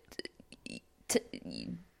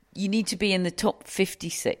 You need to be in the top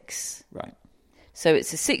 56. Right. So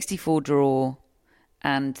it's a 64 draw,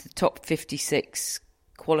 and the top 56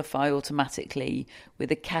 qualify automatically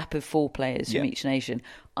with a cap of 4 players from each nation.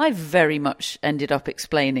 I've very much ended up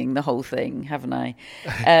explaining the whole thing, haven't I?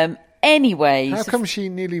 Anyway. How come she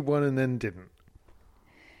nearly won and then didn't?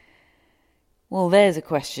 Well, there's a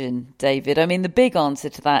question, David. I mean, the big answer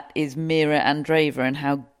to that is Mira Andreeva and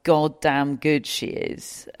how goddamn good she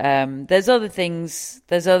is. There's other things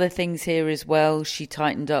here as well. She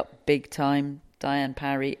tightened up big time, Diane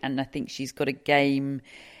Parry, and I think she's got a game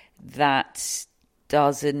that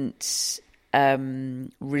doesn't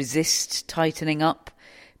resist tightening up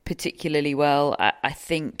particularly well. I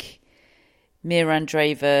think Mira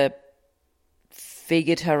Andreeva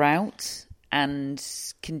figured her out and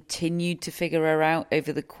continued to figure her out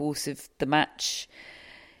over the course of the match.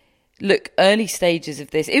 Look, early stages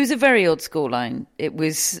of this, it was a very odd scoreline. It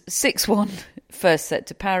was 6-1 first set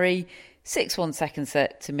to Parry, 6-1 second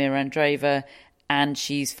set to Mira Andreeva, and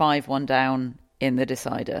she's 5-1 down in the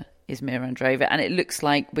decider, is Mira Andreeva. And it looks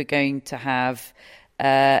like we're going to have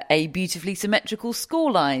a beautifully symmetrical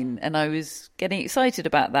scoreline, and I was getting excited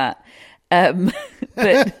about that.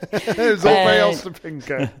 But It was all Vales to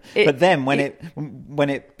Pinker. But then when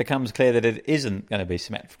it becomes clear that it isn't going to be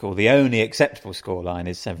symmetrical, the only acceptable scoreline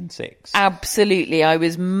is 7-6. Absolutely, I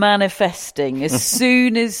was manifesting as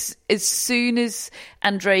soon as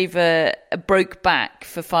Andreeva broke back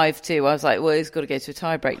for 5-2. I was like, well, he's got to go to a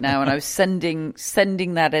tiebreak now, and I was sending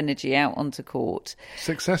that energy out onto court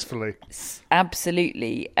Successfully.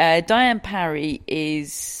 Absolutely. Diane Parry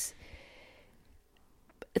is.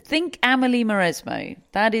 Think Amelie Mauresmo.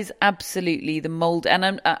 That is absolutely the mould,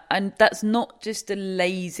 and that's not just a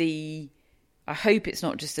lazy. I hope it's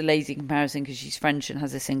not just a lazy comparison because she's French and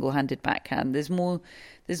has a single-handed backhand. There's more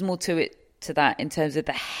to that in terms of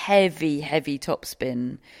the heavy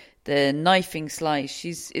topspin, the knifing slice.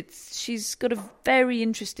 She's got a very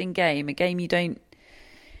interesting game, a game you don't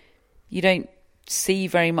see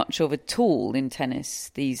very much of at all in tennis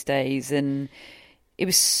these days, and it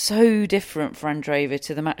was so different for Andreeva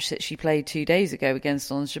to the match that she played 2 days ago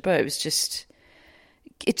against Ons Jabeur.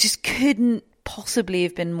 It just couldn't possibly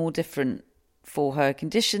have been more different for her.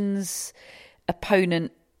 Conditions,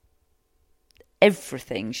 opponent,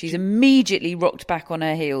 everything. She's immediately rocked back on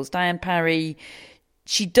her heels. Diane Parry,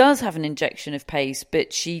 she does have an injection of pace,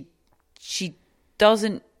 but she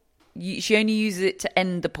doesn't. She only uses it to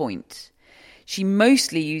end the point. She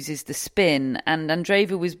mostly uses the spin, and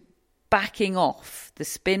Andreeva was backing off. The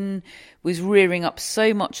spin was rearing up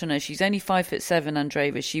so much on her. She's only 5'7",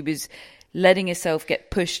 Andreeva. She was letting herself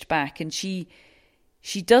get pushed back, and she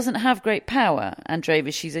doesn't have great power,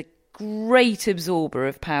 Andreeva. She's a great absorber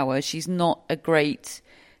of power. She's not a great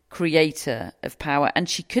creator of power, and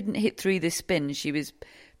she couldn't hit through this spin. She was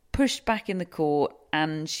pushed back in the court,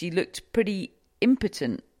 and she looked pretty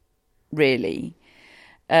impotent, really.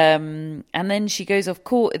 And then she goes off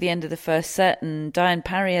court at the end of the first set, and Diane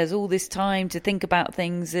Parry has all this time to think about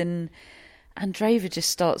things, and Andreeva just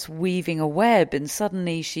starts weaving a web, and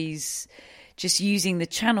suddenly she's just using the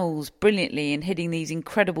channels brilliantly and hitting these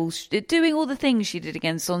incredible, doing all the things she did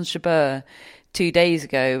against Ons Jabeur 2 days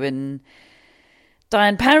ago. And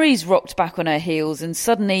Diane Parry's rocked back on her heels, and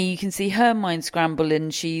suddenly you can see her mind scramble,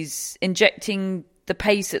 and she's injecting the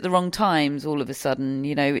pace at the wrong times all of a sudden.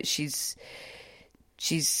 You know, she's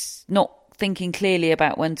not thinking clearly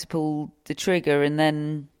about when to pull the trigger. And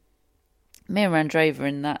then Mira Andreeva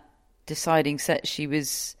in that deciding set, you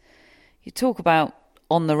talk about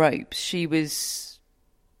on the ropes. She was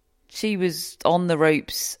on the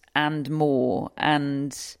ropes and more.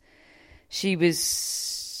 And she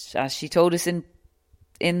was, as she told us in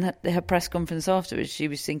her press conference afterwards, she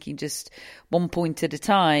was thinking just 1 point at a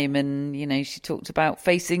time. And, you know, she talked about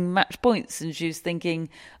facing match points, and she was thinking,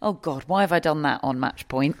 oh God, why have I done that on match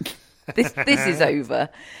point? This is over.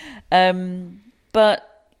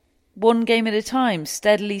 But one game at a time,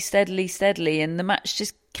 steadily. And the match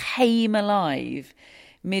just came alive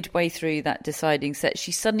midway through that deciding set.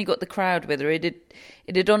 She suddenly got the crowd with her. It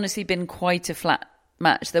had honestly been quite a flat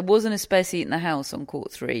match. There wasn't a spare seat in the house on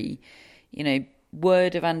court 3. You know,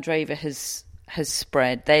 word of Andreeva has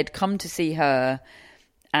spread. They had come to see her,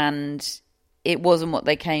 and it wasn't what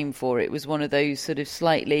they came for. It was one of those sort of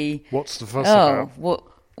slightly, what's the fuss about?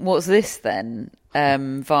 What's this then?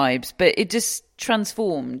 Vibes. But it just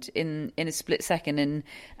transformed in a split second, and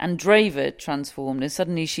Andreeva transformed, and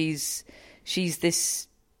suddenly she's this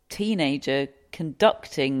teenager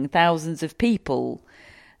conducting thousands of people.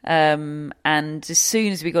 And as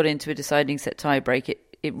soon as we got into a deciding set tiebreak,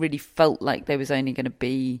 it really felt like there was only going to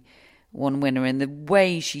be one winner. And the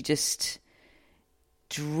way she just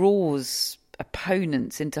draws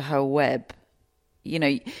opponents into her web, you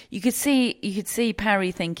know, you could see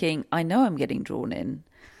Parry thinking, I know I'm getting drawn in.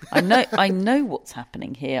 I know what's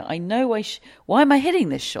happening here. I know why am I hitting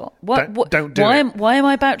this shot? Don't do it. Why am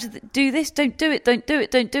I about to do this? Don't do it. Don't do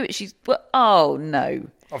it. Don't do it. She's, oh no.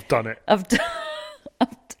 I've done it. I've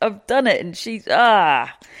done it. And she's,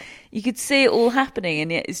 you could see it all happening,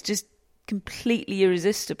 and yet it's just completely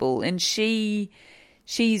irresistible. And she's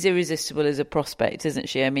irresistible as a prospect, isn't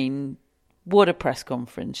she? I mean, what a press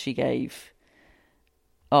conference she gave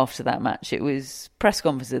after that match. It was press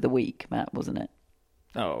conference of the week, Matt, wasn't it?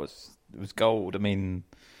 Oh, it was gold. I mean,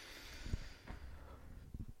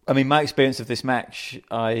 my experience of this match,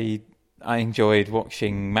 I enjoyed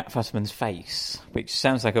watching Matt Futterman's face, which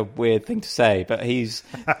sounds like a weird thing to say, but he's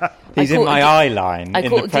in my eye line. I in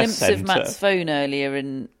caught the a press glimpse of centre. Matt's phone earlier,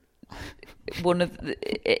 and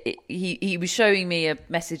he was showing me a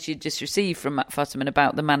message he'd just received from Matt Futterman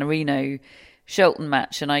about the Mannarino Shelton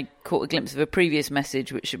match, and I caught a glimpse of a previous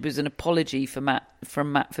message, which was an apology from Matt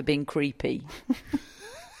for being creepy.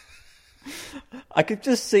 I could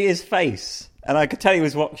just see his face And I could tell he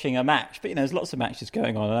was watching a match, but there's lots of matches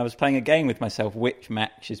going on, and I was playing a game with myself. Which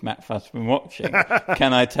match is Matt Fussman watching?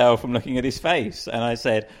 Can I tell from looking at his face? And I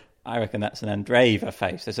said, I reckon that's an Andreeva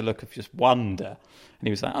face. There's a look of just wonder. And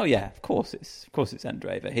he was like, oh yeah, of course it's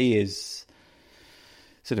Andreeva. He is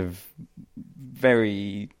sort of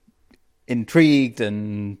very intrigued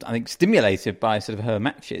and I think stimulated by sort of her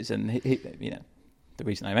matches. And he the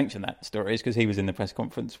reason I mentioned that story is because he was in the press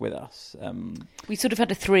conference with us. We sort of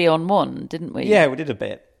had a 3-on-1, didn't we? Yeah, we did a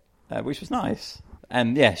bit, which was nice.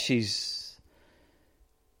 And yeah, she's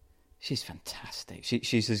fantastic.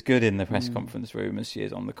 She's as good in the press conference room as she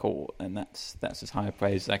is on the court, and that's as high a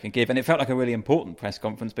praise as I can give. And it felt like a really important press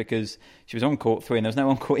conference because she was on court 3 and there was no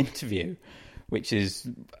on-court interview, which is...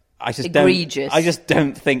 egregious. I just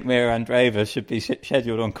don't think Mira Andreeva should be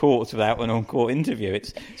scheduled on court without an on-court interview.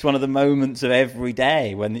 It's one of the moments of every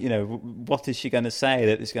day when, what is she going to say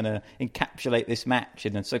that is going to encapsulate this match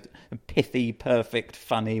in a sort of pithy, perfect,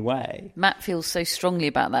 funny way? Matt feels so strongly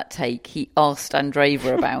about that take. He asked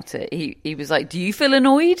Andreeva about it. He was like, "Do you feel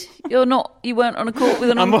annoyed? You weren't on a court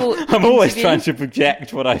with an on-court interview?" I'm always trying to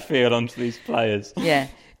project what I feel onto these players. Yeah.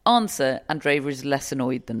 Answer: Andreeva is less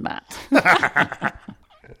annoyed than Matt.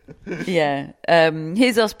 Yeah.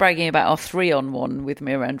 Here's us bragging about our 3-on-1 with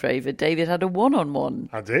Mira Andreeva. David had a 1-on-1.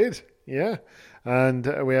 I did, yeah. And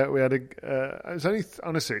we had it was only,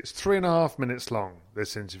 honestly, it's 3.5 minutes long,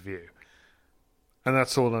 this interview. And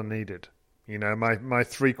that's all I needed. My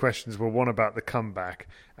 3 questions were one about the comeback.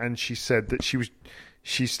 And she said that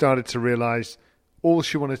she started to realise all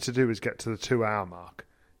she wanted to do was get to the 2-hour mark.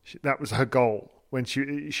 That was her goal. When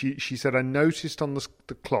she said, I noticed on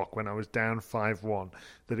the clock when I was down 5-1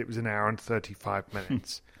 that it was 1 hour and 35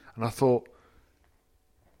 minutes. And I thought,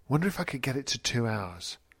 wonder if I could get it to 2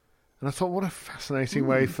 hours. And I thought, what a fascinating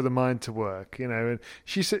way for the mind to work, And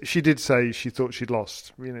she did say she thought she'd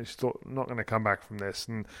lost. She thought, I'm not going to come back from this.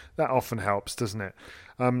 And that often helps, doesn't it?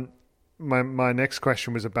 My next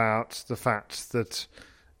question was about the fact that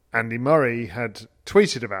Andy Murray had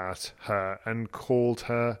tweeted about her and called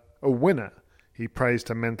her a winner. He praised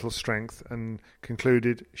her mental strength and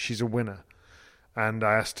concluded she's a winner. And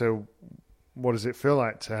I asked her, what does it feel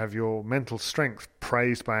like to have your mental strength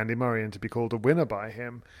praised by Andy Murray and to be called a winner by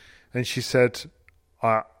him? And she said,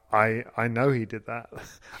 I know he did that.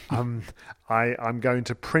 I'm going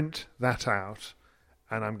to print that out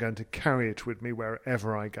and I'm going to carry it with me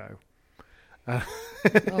wherever I go.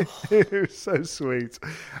 It was so sweet.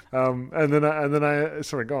 And then I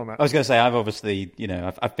sorry, go on, Matt. I was going to say, I've obviously,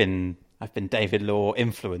 I've been David Law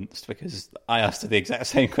influenced because I asked her the exact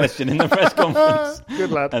same question in the press conference.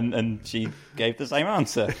 Good lad. And she gave the same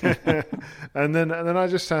answer. and then I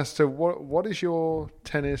just asked her, what is your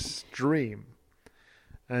tennis dream?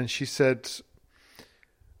 And she said,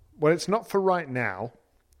 well, it's not for right now.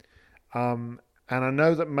 And I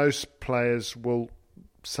know that most players will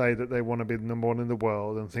say that they want to be the number 1 in the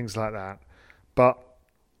world and things like that. But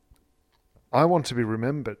I want to be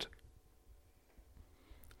remembered.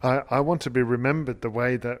 I want to be remembered the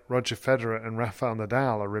way that Roger Federer and Rafael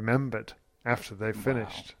Nadal are remembered after they've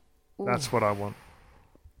finished. Wow. That's what I want.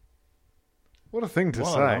 What a thing to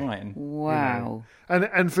say. Wow.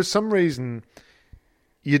 And for some reason,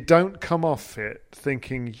 you don't come off it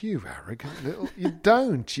thinking, you arrogant little... You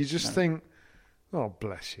don't. You just think, oh,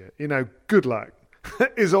 bless you. Good luck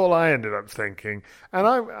is all I ended up thinking. And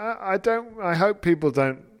I hope people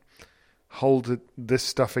don't hold this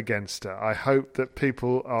stuff against her. I hope that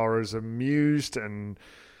people are as amused and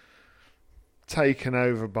taken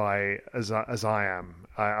over by as I am.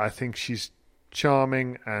 I think she's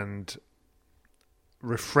charming and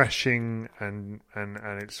refreshing and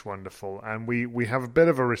it's wonderful. And we have a bit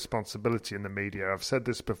of a responsibility in the media. I've said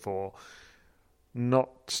this before,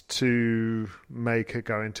 not to make her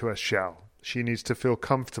go into a shell. She needs to feel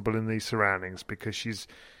comfortable in these surroundings because she's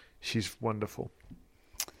wonderful.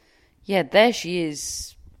 Yeah, there she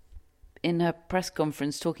is in her press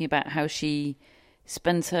conference talking about how she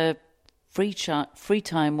spends her free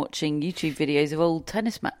time watching YouTube videos of old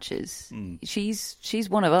tennis matches. She's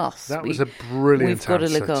one of us. That was a brilliant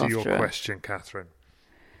answer to your question, Catherine.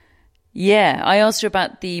 Yeah, I asked her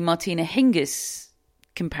about the Martina Hingis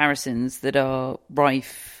comparisons that are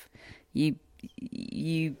rife. You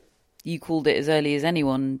called it as early as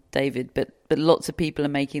anyone, David, but lots of people are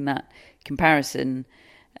making that comparison.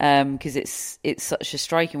 Because it's such a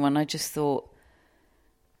striking one. I just thought,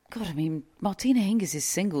 God, I mean, Martina Hingis'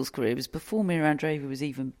 singles career was before Mira Andreeva was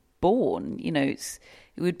even born. It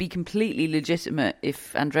would be completely legitimate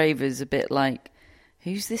if Andreeva's a bit like,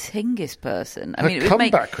 who's this Hingis person? I mean,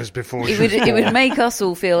 comeback was before she was born. It would make us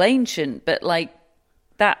all feel ancient, but like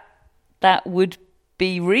that would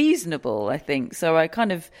be reasonable, I think. So I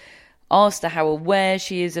kind of asked her how aware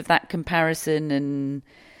she is of that comparison, and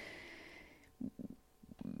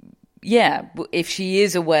if she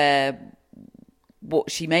is aware, what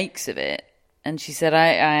she makes of it. And she said,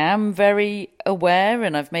 I am very aware,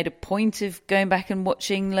 and I've made a point of going back and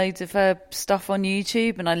watching loads of her stuff on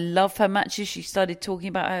YouTube, and I love her matches. She started talking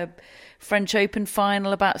about her French Open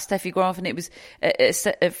final about Steffi Graf, and it was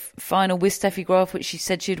a final with Steffi Graf, which she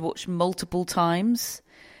said she'd watched multiple times,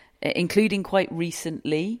 including quite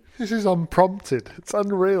recently. This is unprompted. It's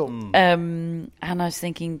unreal. And I was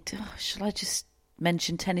thinking, shall I just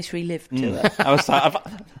mention Tennis Relived to her? I was like,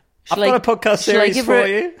 I've got a podcast series for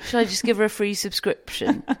you. Should I just give her a free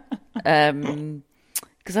subscription?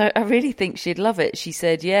 Because I really think she'd love it. She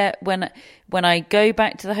said, yeah, when I go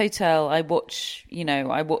back to the hotel, I watch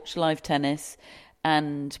live tennis.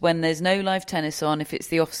 And when there's no live tennis on, if it's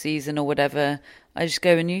the off season or whatever, I just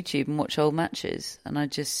go on YouTube and watch old matches. And I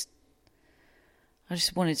just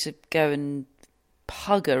wanted to go and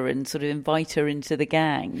hug her and sort of invite her into the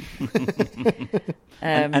gang.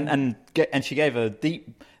 And she gave a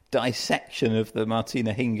deep dissection of the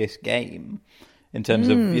Martina Hingis game in terms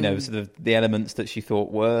of, sort of the elements that she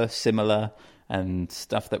thought were similar and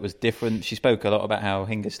stuff that was different. She spoke a lot about how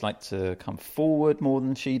Hingis liked to come forward more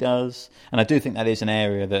than she does. And I do think that is an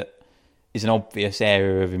area that is an obvious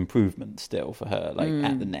area of improvement still for her, like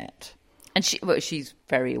at the net. And she's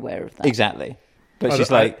very aware of that. Exactly. But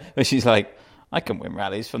she's like, I can win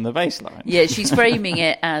rallies from the baseline. Yeah, she's framing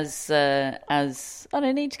it as I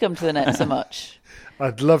don't need to come to the net so much.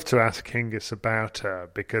 I'd love to ask Hingis about her,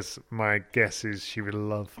 because my guess is she would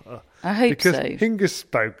love her. I hope because so. Hingis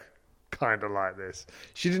spoke kind of like this.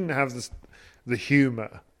 She didn't have the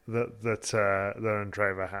humour that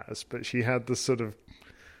Andreeva has, but she had the sort of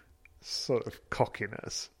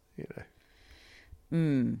cockiness,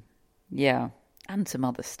 Yeah, and some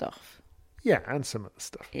other stuff. Yeah, and some other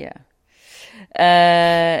stuff. Yeah.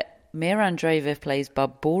 Mira Andreeva plays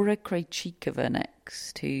Barbora Krejcikova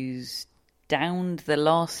next, who's downed the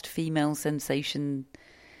last female sensation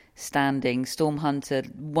standing. Storm Hunter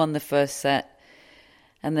won the first set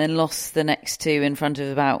and then lost the next two in front of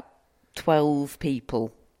about 12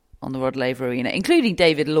 people on the Rod Laver Arena, including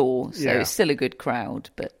David Law. So it's still a good crowd,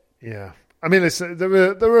 but yeah. I mean, listen, there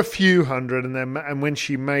were a few hundred, and when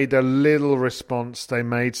she made a little response, they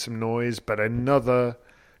made some noise. But another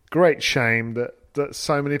great shame that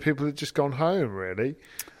so many people had just gone home, really.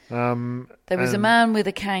 There was a man with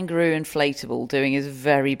a kangaroo inflatable doing his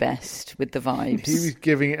very best with the vibes. He was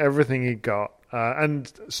giving everything he got.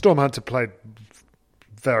 And Storm Hunter played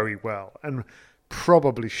very well and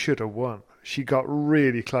probably should have won. She got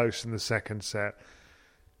really close in the second set.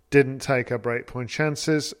 Didn't take her breakpoint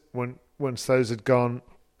chances. Once those had gone,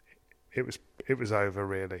 it was over,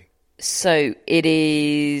 really. So it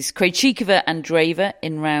is Krejcikova Andreeva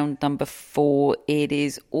in round number 4. It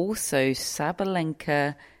is also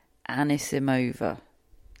Sabalenka Anisimova.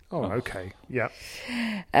 Oh, okay. Yeah.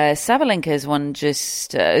 Sabalenka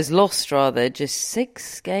has lost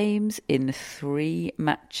 6 games in 3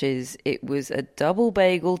 matches. It was a double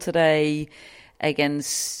bagel today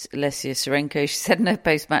against Lesia Sarenko. She said in her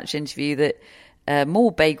post-match interview that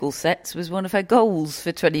more bagel sets was one of her goals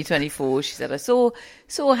for 2024. She said, I saw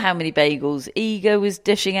how many bagels Iga was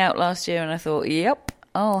dishing out last year, and I thought, yep,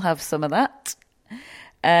 I'll have some of that.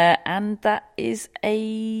 And that is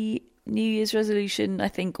a New Year's resolution, I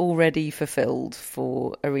think, already fulfilled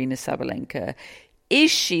for Aryna Sabalenka.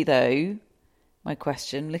 Is she, though, my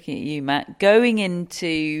question, looking at you, Matt, going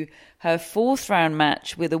into her 4th round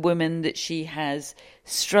match with a woman that she has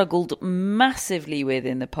struggled massively with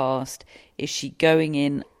in the past, is she going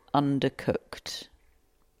in undercooked?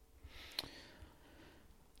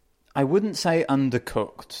 I wouldn't say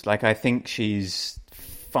undercooked. Like, I think she's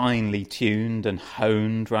finely tuned and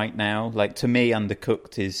honed right now. Like, to me,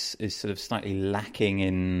 undercooked is sort of slightly lacking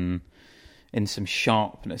in some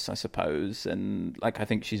sharpness, I suppose. And like, I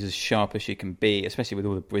think she's as sharp as she can be, especially with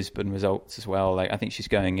all the Brisbane results as well. Like, I think she's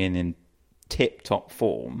going in tip-top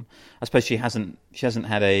form. I suppose she hasn't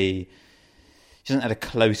had a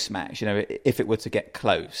close match. If it were to get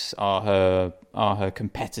close, are her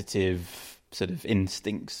competitive sort of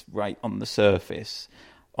instincts right on the surface?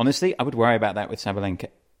 Honestly, I would worry about that with Sabalenka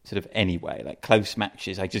sort of anyway. Like, close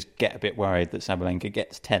matches, I just get a bit worried that Sabalenka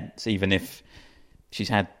gets tense, even if she's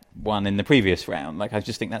had one in the previous round. Like, I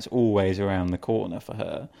just think that's always around the corner for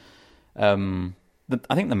her.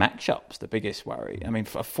 I think the matchup's the biggest worry. I mean,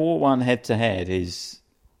 a 4-1 head-to-head is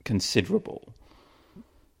considerable.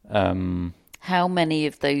 How many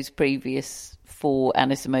of those previous 4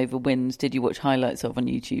 Anisimova wins did you watch highlights of on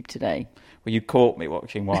YouTube today? Well, you caught me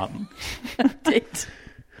watching one. I did.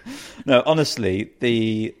 No, honestly,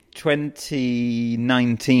 the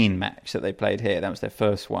 2019 match that they played here, that was their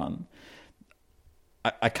first one.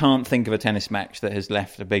 I can't think of a tennis match that has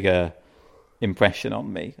left a bigger impression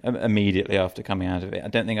on me immediately after coming out of it. I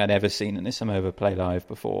don't think I'd ever seen Anisimova play live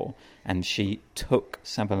before, and she took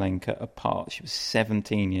Sabalenka apart. She was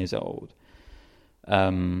 17 years old.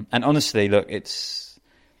 And honestly, look, there's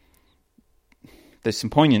some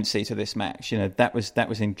poignancy to this match. You know, that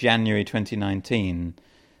was in January 2019.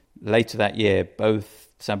 Later that year, both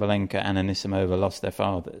Sabalenka and Anisimova lost their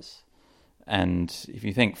fathers. And if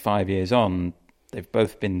you think 5 years on, they've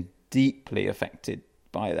both been deeply affected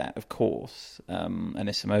by that, of course.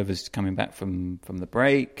 Anisimova's coming back from the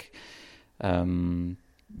break. One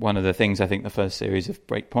of the things I think the first series of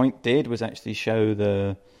Breakpoint did was actually show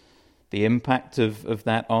the impact of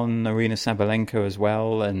that on Aryna Sabalenka as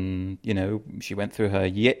well. And, you know, she went through her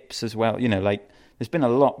yips as well. You know, like, there's been a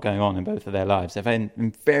lot going on in both of their lives. They've been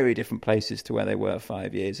in very different places to where they were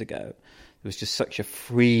 5 years ago. There was just such a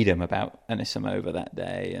freedom about Anisimova that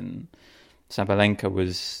day, and Sabalenka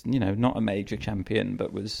was, you know, not a major champion,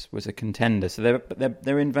 but was a contender. So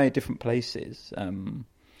they're in very different places. You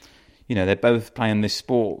know, they're both playing this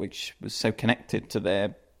sport which was so connected to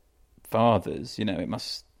their fathers. You know, it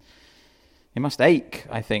must ache,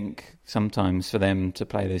 I think, sometimes for them to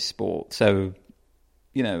play this sport. So,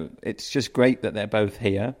 you know, it's just great that they're both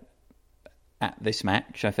here at this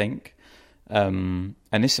match, I think.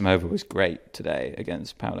 Anisimova was great today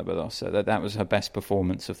against Paula Badosa. That was her best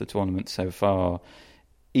performance of the tournament so far,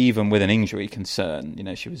 even with an injury concern. You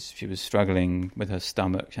know, she was struggling with her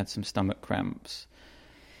stomach. She had some stomach cramps.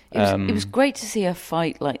 It was great to see her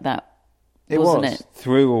fight like that, wasn't it?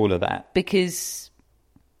 Through all of that. Because,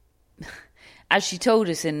 as she told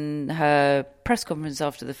us in her press conference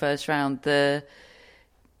after the first round, the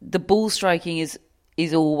ball striking is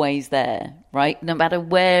always there, right? No matter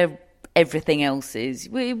where everything else is.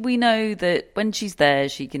 We know that when she's there,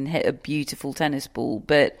 she can hit a beautiful tennis ball.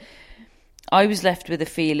 But I was left with a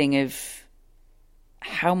feeling of,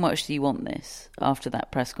 how much do you want this after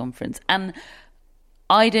that press conference? And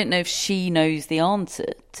I don't know if she knows the answer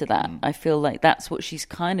to that. I feel like that's what she's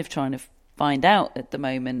kind of trying to find out at the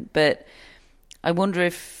moment. But I wonder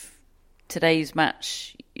if today's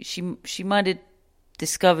match, she might have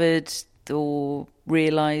discovered or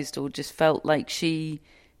realised or just felt like she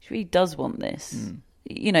really does want this.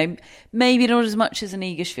 You know, maybe not as much as an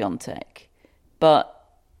Iga Swiatek,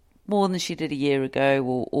 but more than she did a year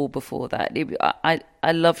ago or before that.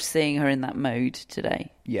 I loved seeing her in that mode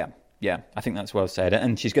today. Yeah, I think that's well said.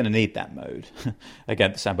 And she's going to need that mode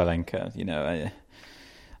against Sabalenka. You know,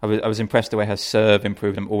 I was impressed the way her serve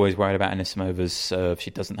improved. I'm always worried about Anisimova's serve. She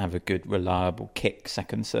doesn't have a good, reliable kick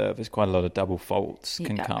second serve. There's quite a lot of double faults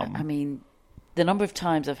can come. I mean, the number of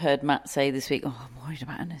times I've heard Matt say this week, I'm worried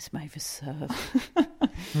about Anisimova's serve.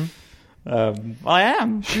 I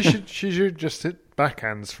am. She should just hit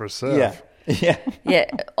backhands for a serve. Yeah.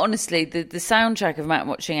 Honestly, the soundtrack of Matt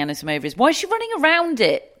watching Anisimova is, why is she running around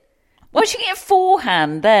it? Why is she getting a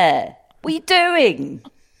forehand there? What are you doing?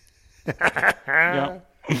 Yeah.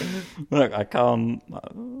 Look, I can't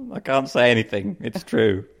say anything. It's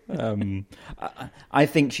true. I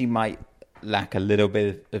think she might lack a little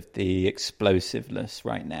bit of the explosiveness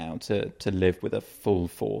right now to live with a full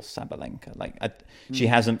force Sabalenka. She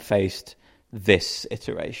hasn't faced this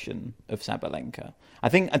iteration of Sabalenka. I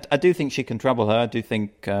do think she can trouble her. I do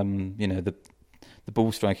think the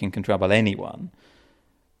ball striking can trouble anyone.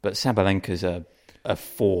 But Sabalenka's a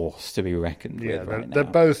force to be reckoned with right now. They're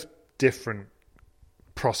both different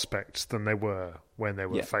prospects than they were when they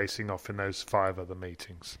were facing off in those 5 other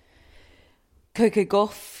meetings. Coco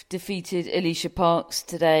Gauff defeated Alicia Parks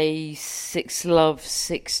today, 6-love,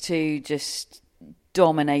 6-2, just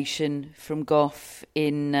domination from Gauff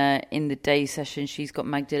in the day session. She's got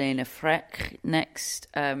Magdalena Frech next.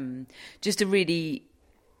 Just a really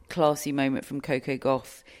classy moment from Coco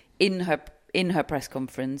Gauff in her press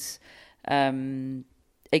conference,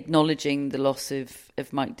 acknowledging the loss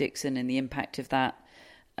of Mike Dixon and the impact of that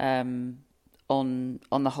on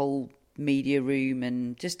the whole media room,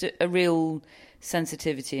 and just a real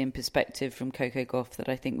sensitivity and perspective from Coco Gauff that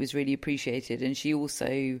I think was really appreciated. And she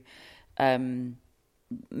also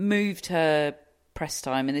moved her press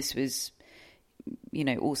time, and this was,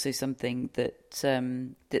 also something that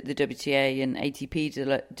that the WTA and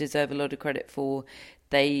ATP deserve a lot of credit for.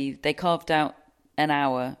 They carved out an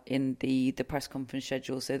hour in the press conference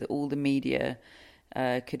schedule so that all the media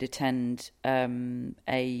could attend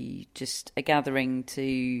a gathering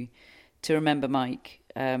to remember Mike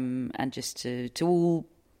and just to all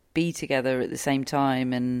be together at the same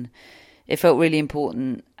time. And it felt really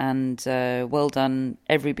important, and well done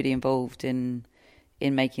everybody involved in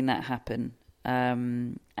making that happen.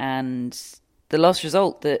 And the last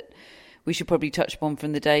result that we should probably touch upon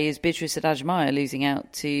from the day is Beatrice Adajmaya losing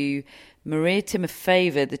out to Maria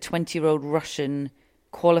Timofeeva, the 20-year-old Russian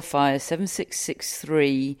qualifier,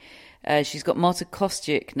 7-6, 6-3. She's got Marta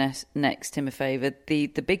Kostyuk next, Timofeeva.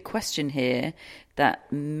 The big question here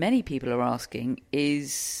that many people are asking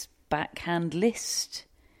is backhand list, ?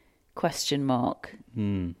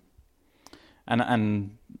 And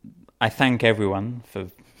I thank everyone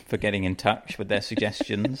for getting in touch with their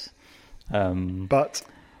suggestions. But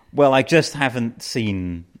well, I just haven't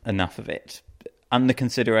seen enough of it. Under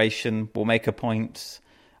consideration, we'll make a point.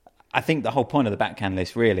 I think the whole point of the backhand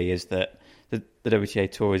list really is that the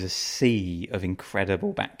WTA Tour is a sea of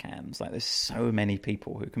incredible backhands. Like, there's so many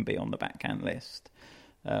people who can be on the backhand list.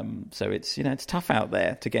 So it's tough out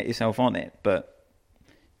there to get yourself on it. But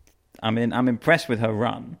I'm impressed with her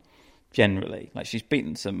run generally. Like, she's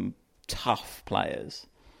beaten some tough players.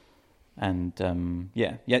 And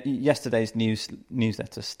yesterday's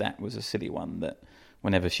newsletter stat was a silly one, that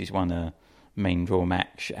whenever she's won a main draw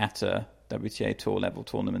match at a WTA Tour level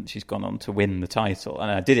tournament, she's gone on to win the title.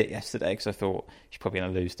 And I did it yesterday because I thought she's probably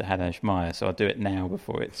going to lose to Adajmaya, so I'll do it now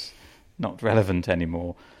before it's not relevant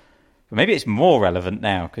anymore. But maybe it's more relevant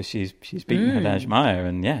now because she's beaten Adajmaya,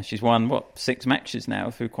 and she's won 6 matches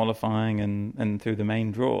now through qualifying and through the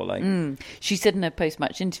main draw. She said in her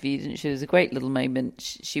post-match interview, didn't she? It was a great little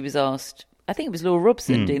moment. She was asked, I think it was Laura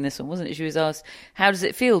Robson doing this one, wasn't it? She was asked, how does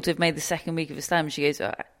it feel to have made the second week of a slam? She goes,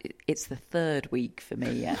 it's the third week for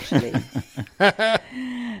me, actually.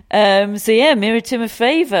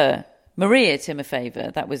 Maria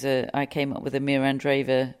Timofeeva. That was I came up with a Mira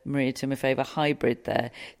Andreeva, Maria Timofeeva hybrid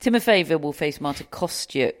there. Timofeeva will face Marta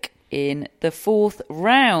Kostyuk in the fourth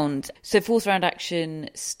round. So fourth round action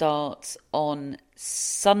starts on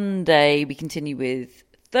Sunday. We continue with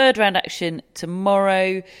third round action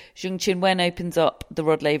tomorrow. Zheng Qinwen opens up the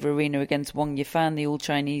Rod Laver Arena against Wang Yifan, the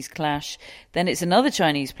all-Chinese clash. Then it's another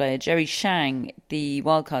Chinese player, Jerry Shang. The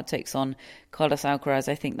wildcard takes on Carlos Alcaraz.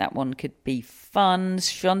 I think that one could be fun.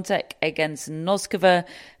 Swiatek against Noskova,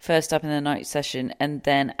 first up in the night session. And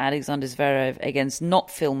then Alexander Zverev against not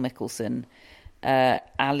Phil Mickelson.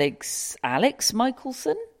 Alex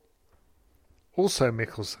Michelson? Also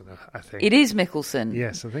Mickelson, I think. It is Mickelson.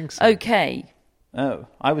 Yes, I think so. Okay. Oh,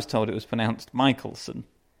 I was told it was pronounced Michelson.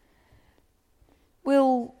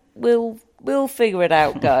 We'll figure it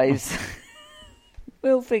out, guys.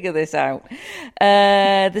 We'll figure this out.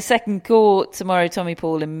 The second court tomorrow, Tommy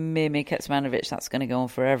Paul and Mirmir Kecmanovic. That's going to go on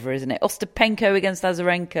forever, isn't it? Ostapenko against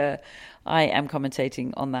Azarenka. I am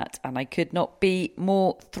commentating on that, and I could not be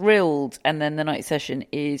more thrilled. And then the night session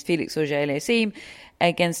is Felix Auger-Aliassime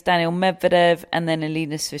against Daniel Medvedev, and then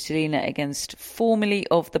Elina Svitolina against formerly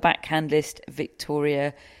of the backhand list,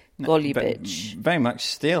 Victoria Golubic. Very much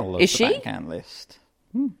still of is the she? backhand list.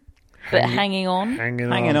 But hanging on?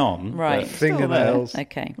 Hanging on. Right. Fingernails.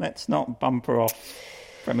 Okay. Let's not bump her off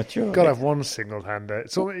prematurely. Got to have one single-hander.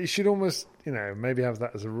 You should almost, maybe have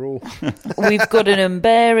that as a rule. We've got an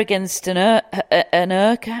Humbert against an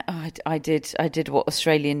Urquhart. Oh, I did what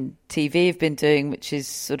Australian TV have been doing, which is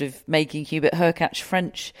sort of making Hubert Hurkacz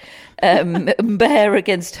French. Humbert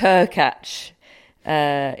against Hurkacz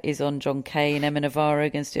is on John Kane. Emma Navarro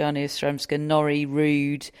against Diana Ostremska. Norrie,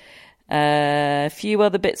 Rude. A few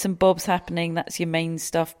other bits and bobs happening. That's your main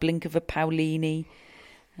stuff. Blinkova, Paulini,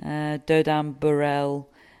 Dodin, Burrell.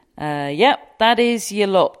 That is your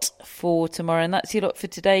lot for tomorrow. And that's your lot for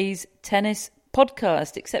today's tennis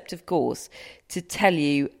podcast, except, of course, to tell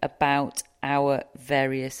you about our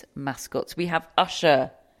various mascots. We have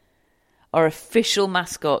Usher, our official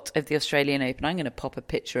mascot of the Australian Open. I'm going to pop a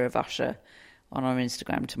picture of Usher on our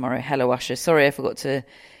Instagram tomorrow. Hello, Usher. Sorry, I forgot to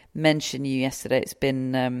mention you yesterday. It's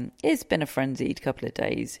been a frenzied couple of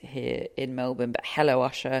days here in Melbourne, but hello,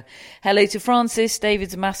 Usher. Hello to Francis,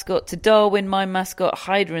 David's mascot, to Darwin, my mascot,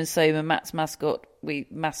 Hyder and Soma, Matt's mascot. We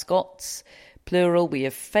mascots plural. We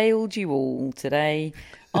have failed you all today.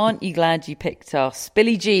 Aren't you glad you picked us?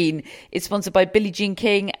 Billie Jean is sponsored by Billie Jean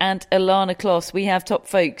King and Alana Kloss. We have top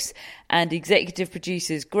folks and executive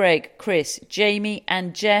producers Greg, Chris, Jamie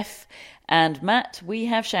and Jeff. And Matt, we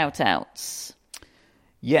have shout outs.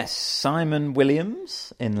 Yes, Simon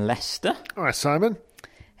Williams in Leicester. All right, Simon.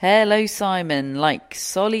 Hello, Simon. Like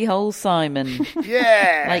Solihull Simon.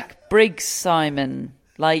 Yeah. Like Briggs Simon.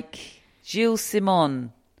 Like Gilles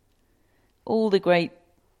Simon. All the great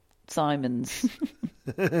Simons.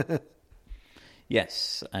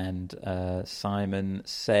 Yes, and Simon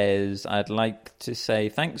says, I'd like to say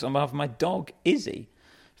thanks on behalf of my dog, Izzy,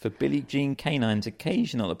 for Billie Jean Canine's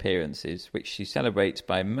occasional appearances, which she celebrates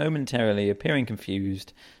by momentarily appearing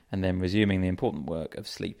confused and then resuming the important work of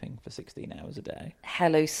sleeping for 16 hours a day.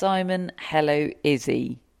 Hello, Simon. Hello,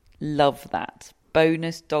 Izzy. Love that.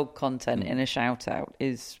 Bonus dog content in a shout-out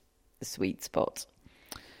is the sweet spot.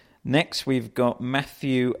 Next, we've got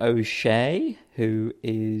Matthew O'Shea, who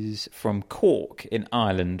is from Cork in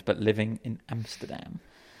Ireland, but living in Amsterdam.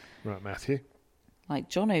 Right, Matthew. Like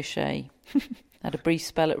John O'Shea. Had a brief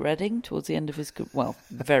spell at Reading towards the end of his...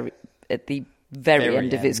 at the very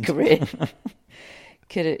end of his career.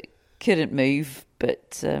 Couldn't move,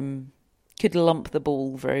 but could lump the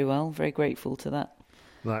ball very well. Very grateful to that.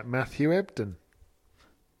 Like Matthew Ebden.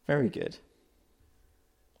 Very good.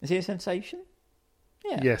 Is he a sensation?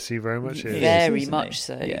 Yeah. Yes, he very much is. Very much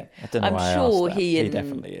so. Yeah. I don't know I'm why sure I asked that. he and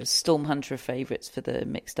definitely is. Storm Hunter are favourites for the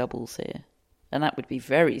mixed doubles here. And that would be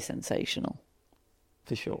very sensational.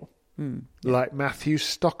 For sure. Like Matthew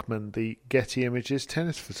Stockman, the Getty Images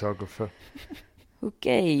tennis photographer.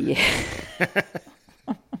 Okay.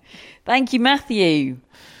 Thank you, Matthew.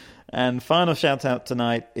 And final shout out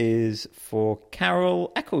tonight is for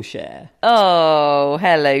Carol Eccleshare. Oh,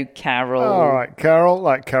 hello, Carol. All right, Carol,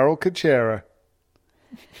 like Carol Kuchera.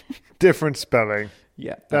 Different spelling.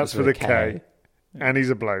 Yeah. That's with a K. And he's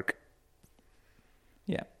a bloke.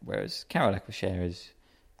 Yeah, whereas Carol Eccleshare is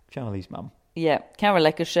Charlie's mum. Yeah, Carol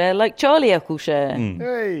Eccleshare, like Charlie Eccleshare.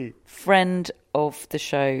 Hey. Friend of the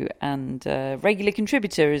show and regular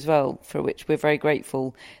contributor as well, for which we're very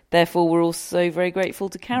grateful. Therefore, we're also very grateful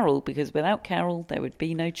to Carol, because without Carol, there would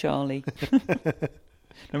be no Charlie.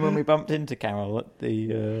 And when we bumped into Carol at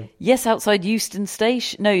the... Yes, outside Euston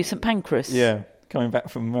Station. No, St Pancras. Yeah, coming back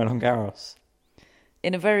from Roland Garros.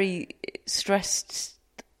 In a very stressed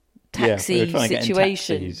taxi we were trying to get in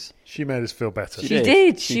situation. taxis. She made us feel better. She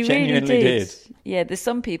did. She really genuinely did. Yeah, there's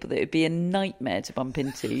some people that it would be a nightmare to bump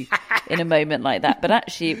into in a moment like that. But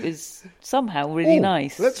actually, it was somehow really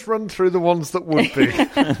nice. Let's run through the ones that would be.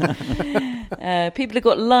 People have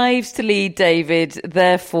got lives to lead, David.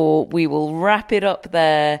 Therefore, we will wrap it up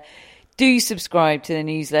there. Do subscribe to the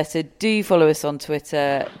newsletter. Do follow us on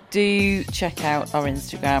Twitter. Do check out our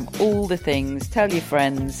Instagram. All the things. Tell your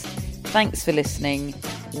friends. Thanks for listening.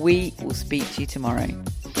 We will speak to you tomorrow.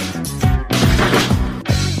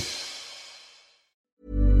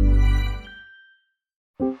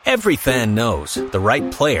 Every fan knows the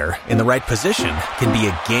right player in the right position can be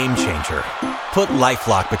a game changer. Put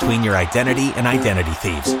LifeLock between your identity and identity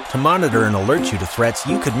thieves to monitor and alert you to threats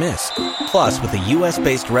you could miss. Plus, with a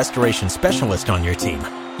U.S.-based restoration specialist on your team,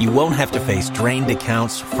 you won't have to face drained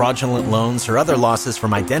accounts, fraudulent loans, or other losses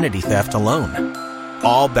from identity theft alone.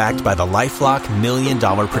 All backed by the LifeLock $1 Million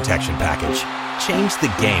Protection Package. Change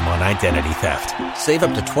the game on identity theft. Save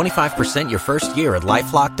up to 25% your first year at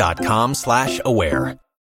LifeLock.com/aware.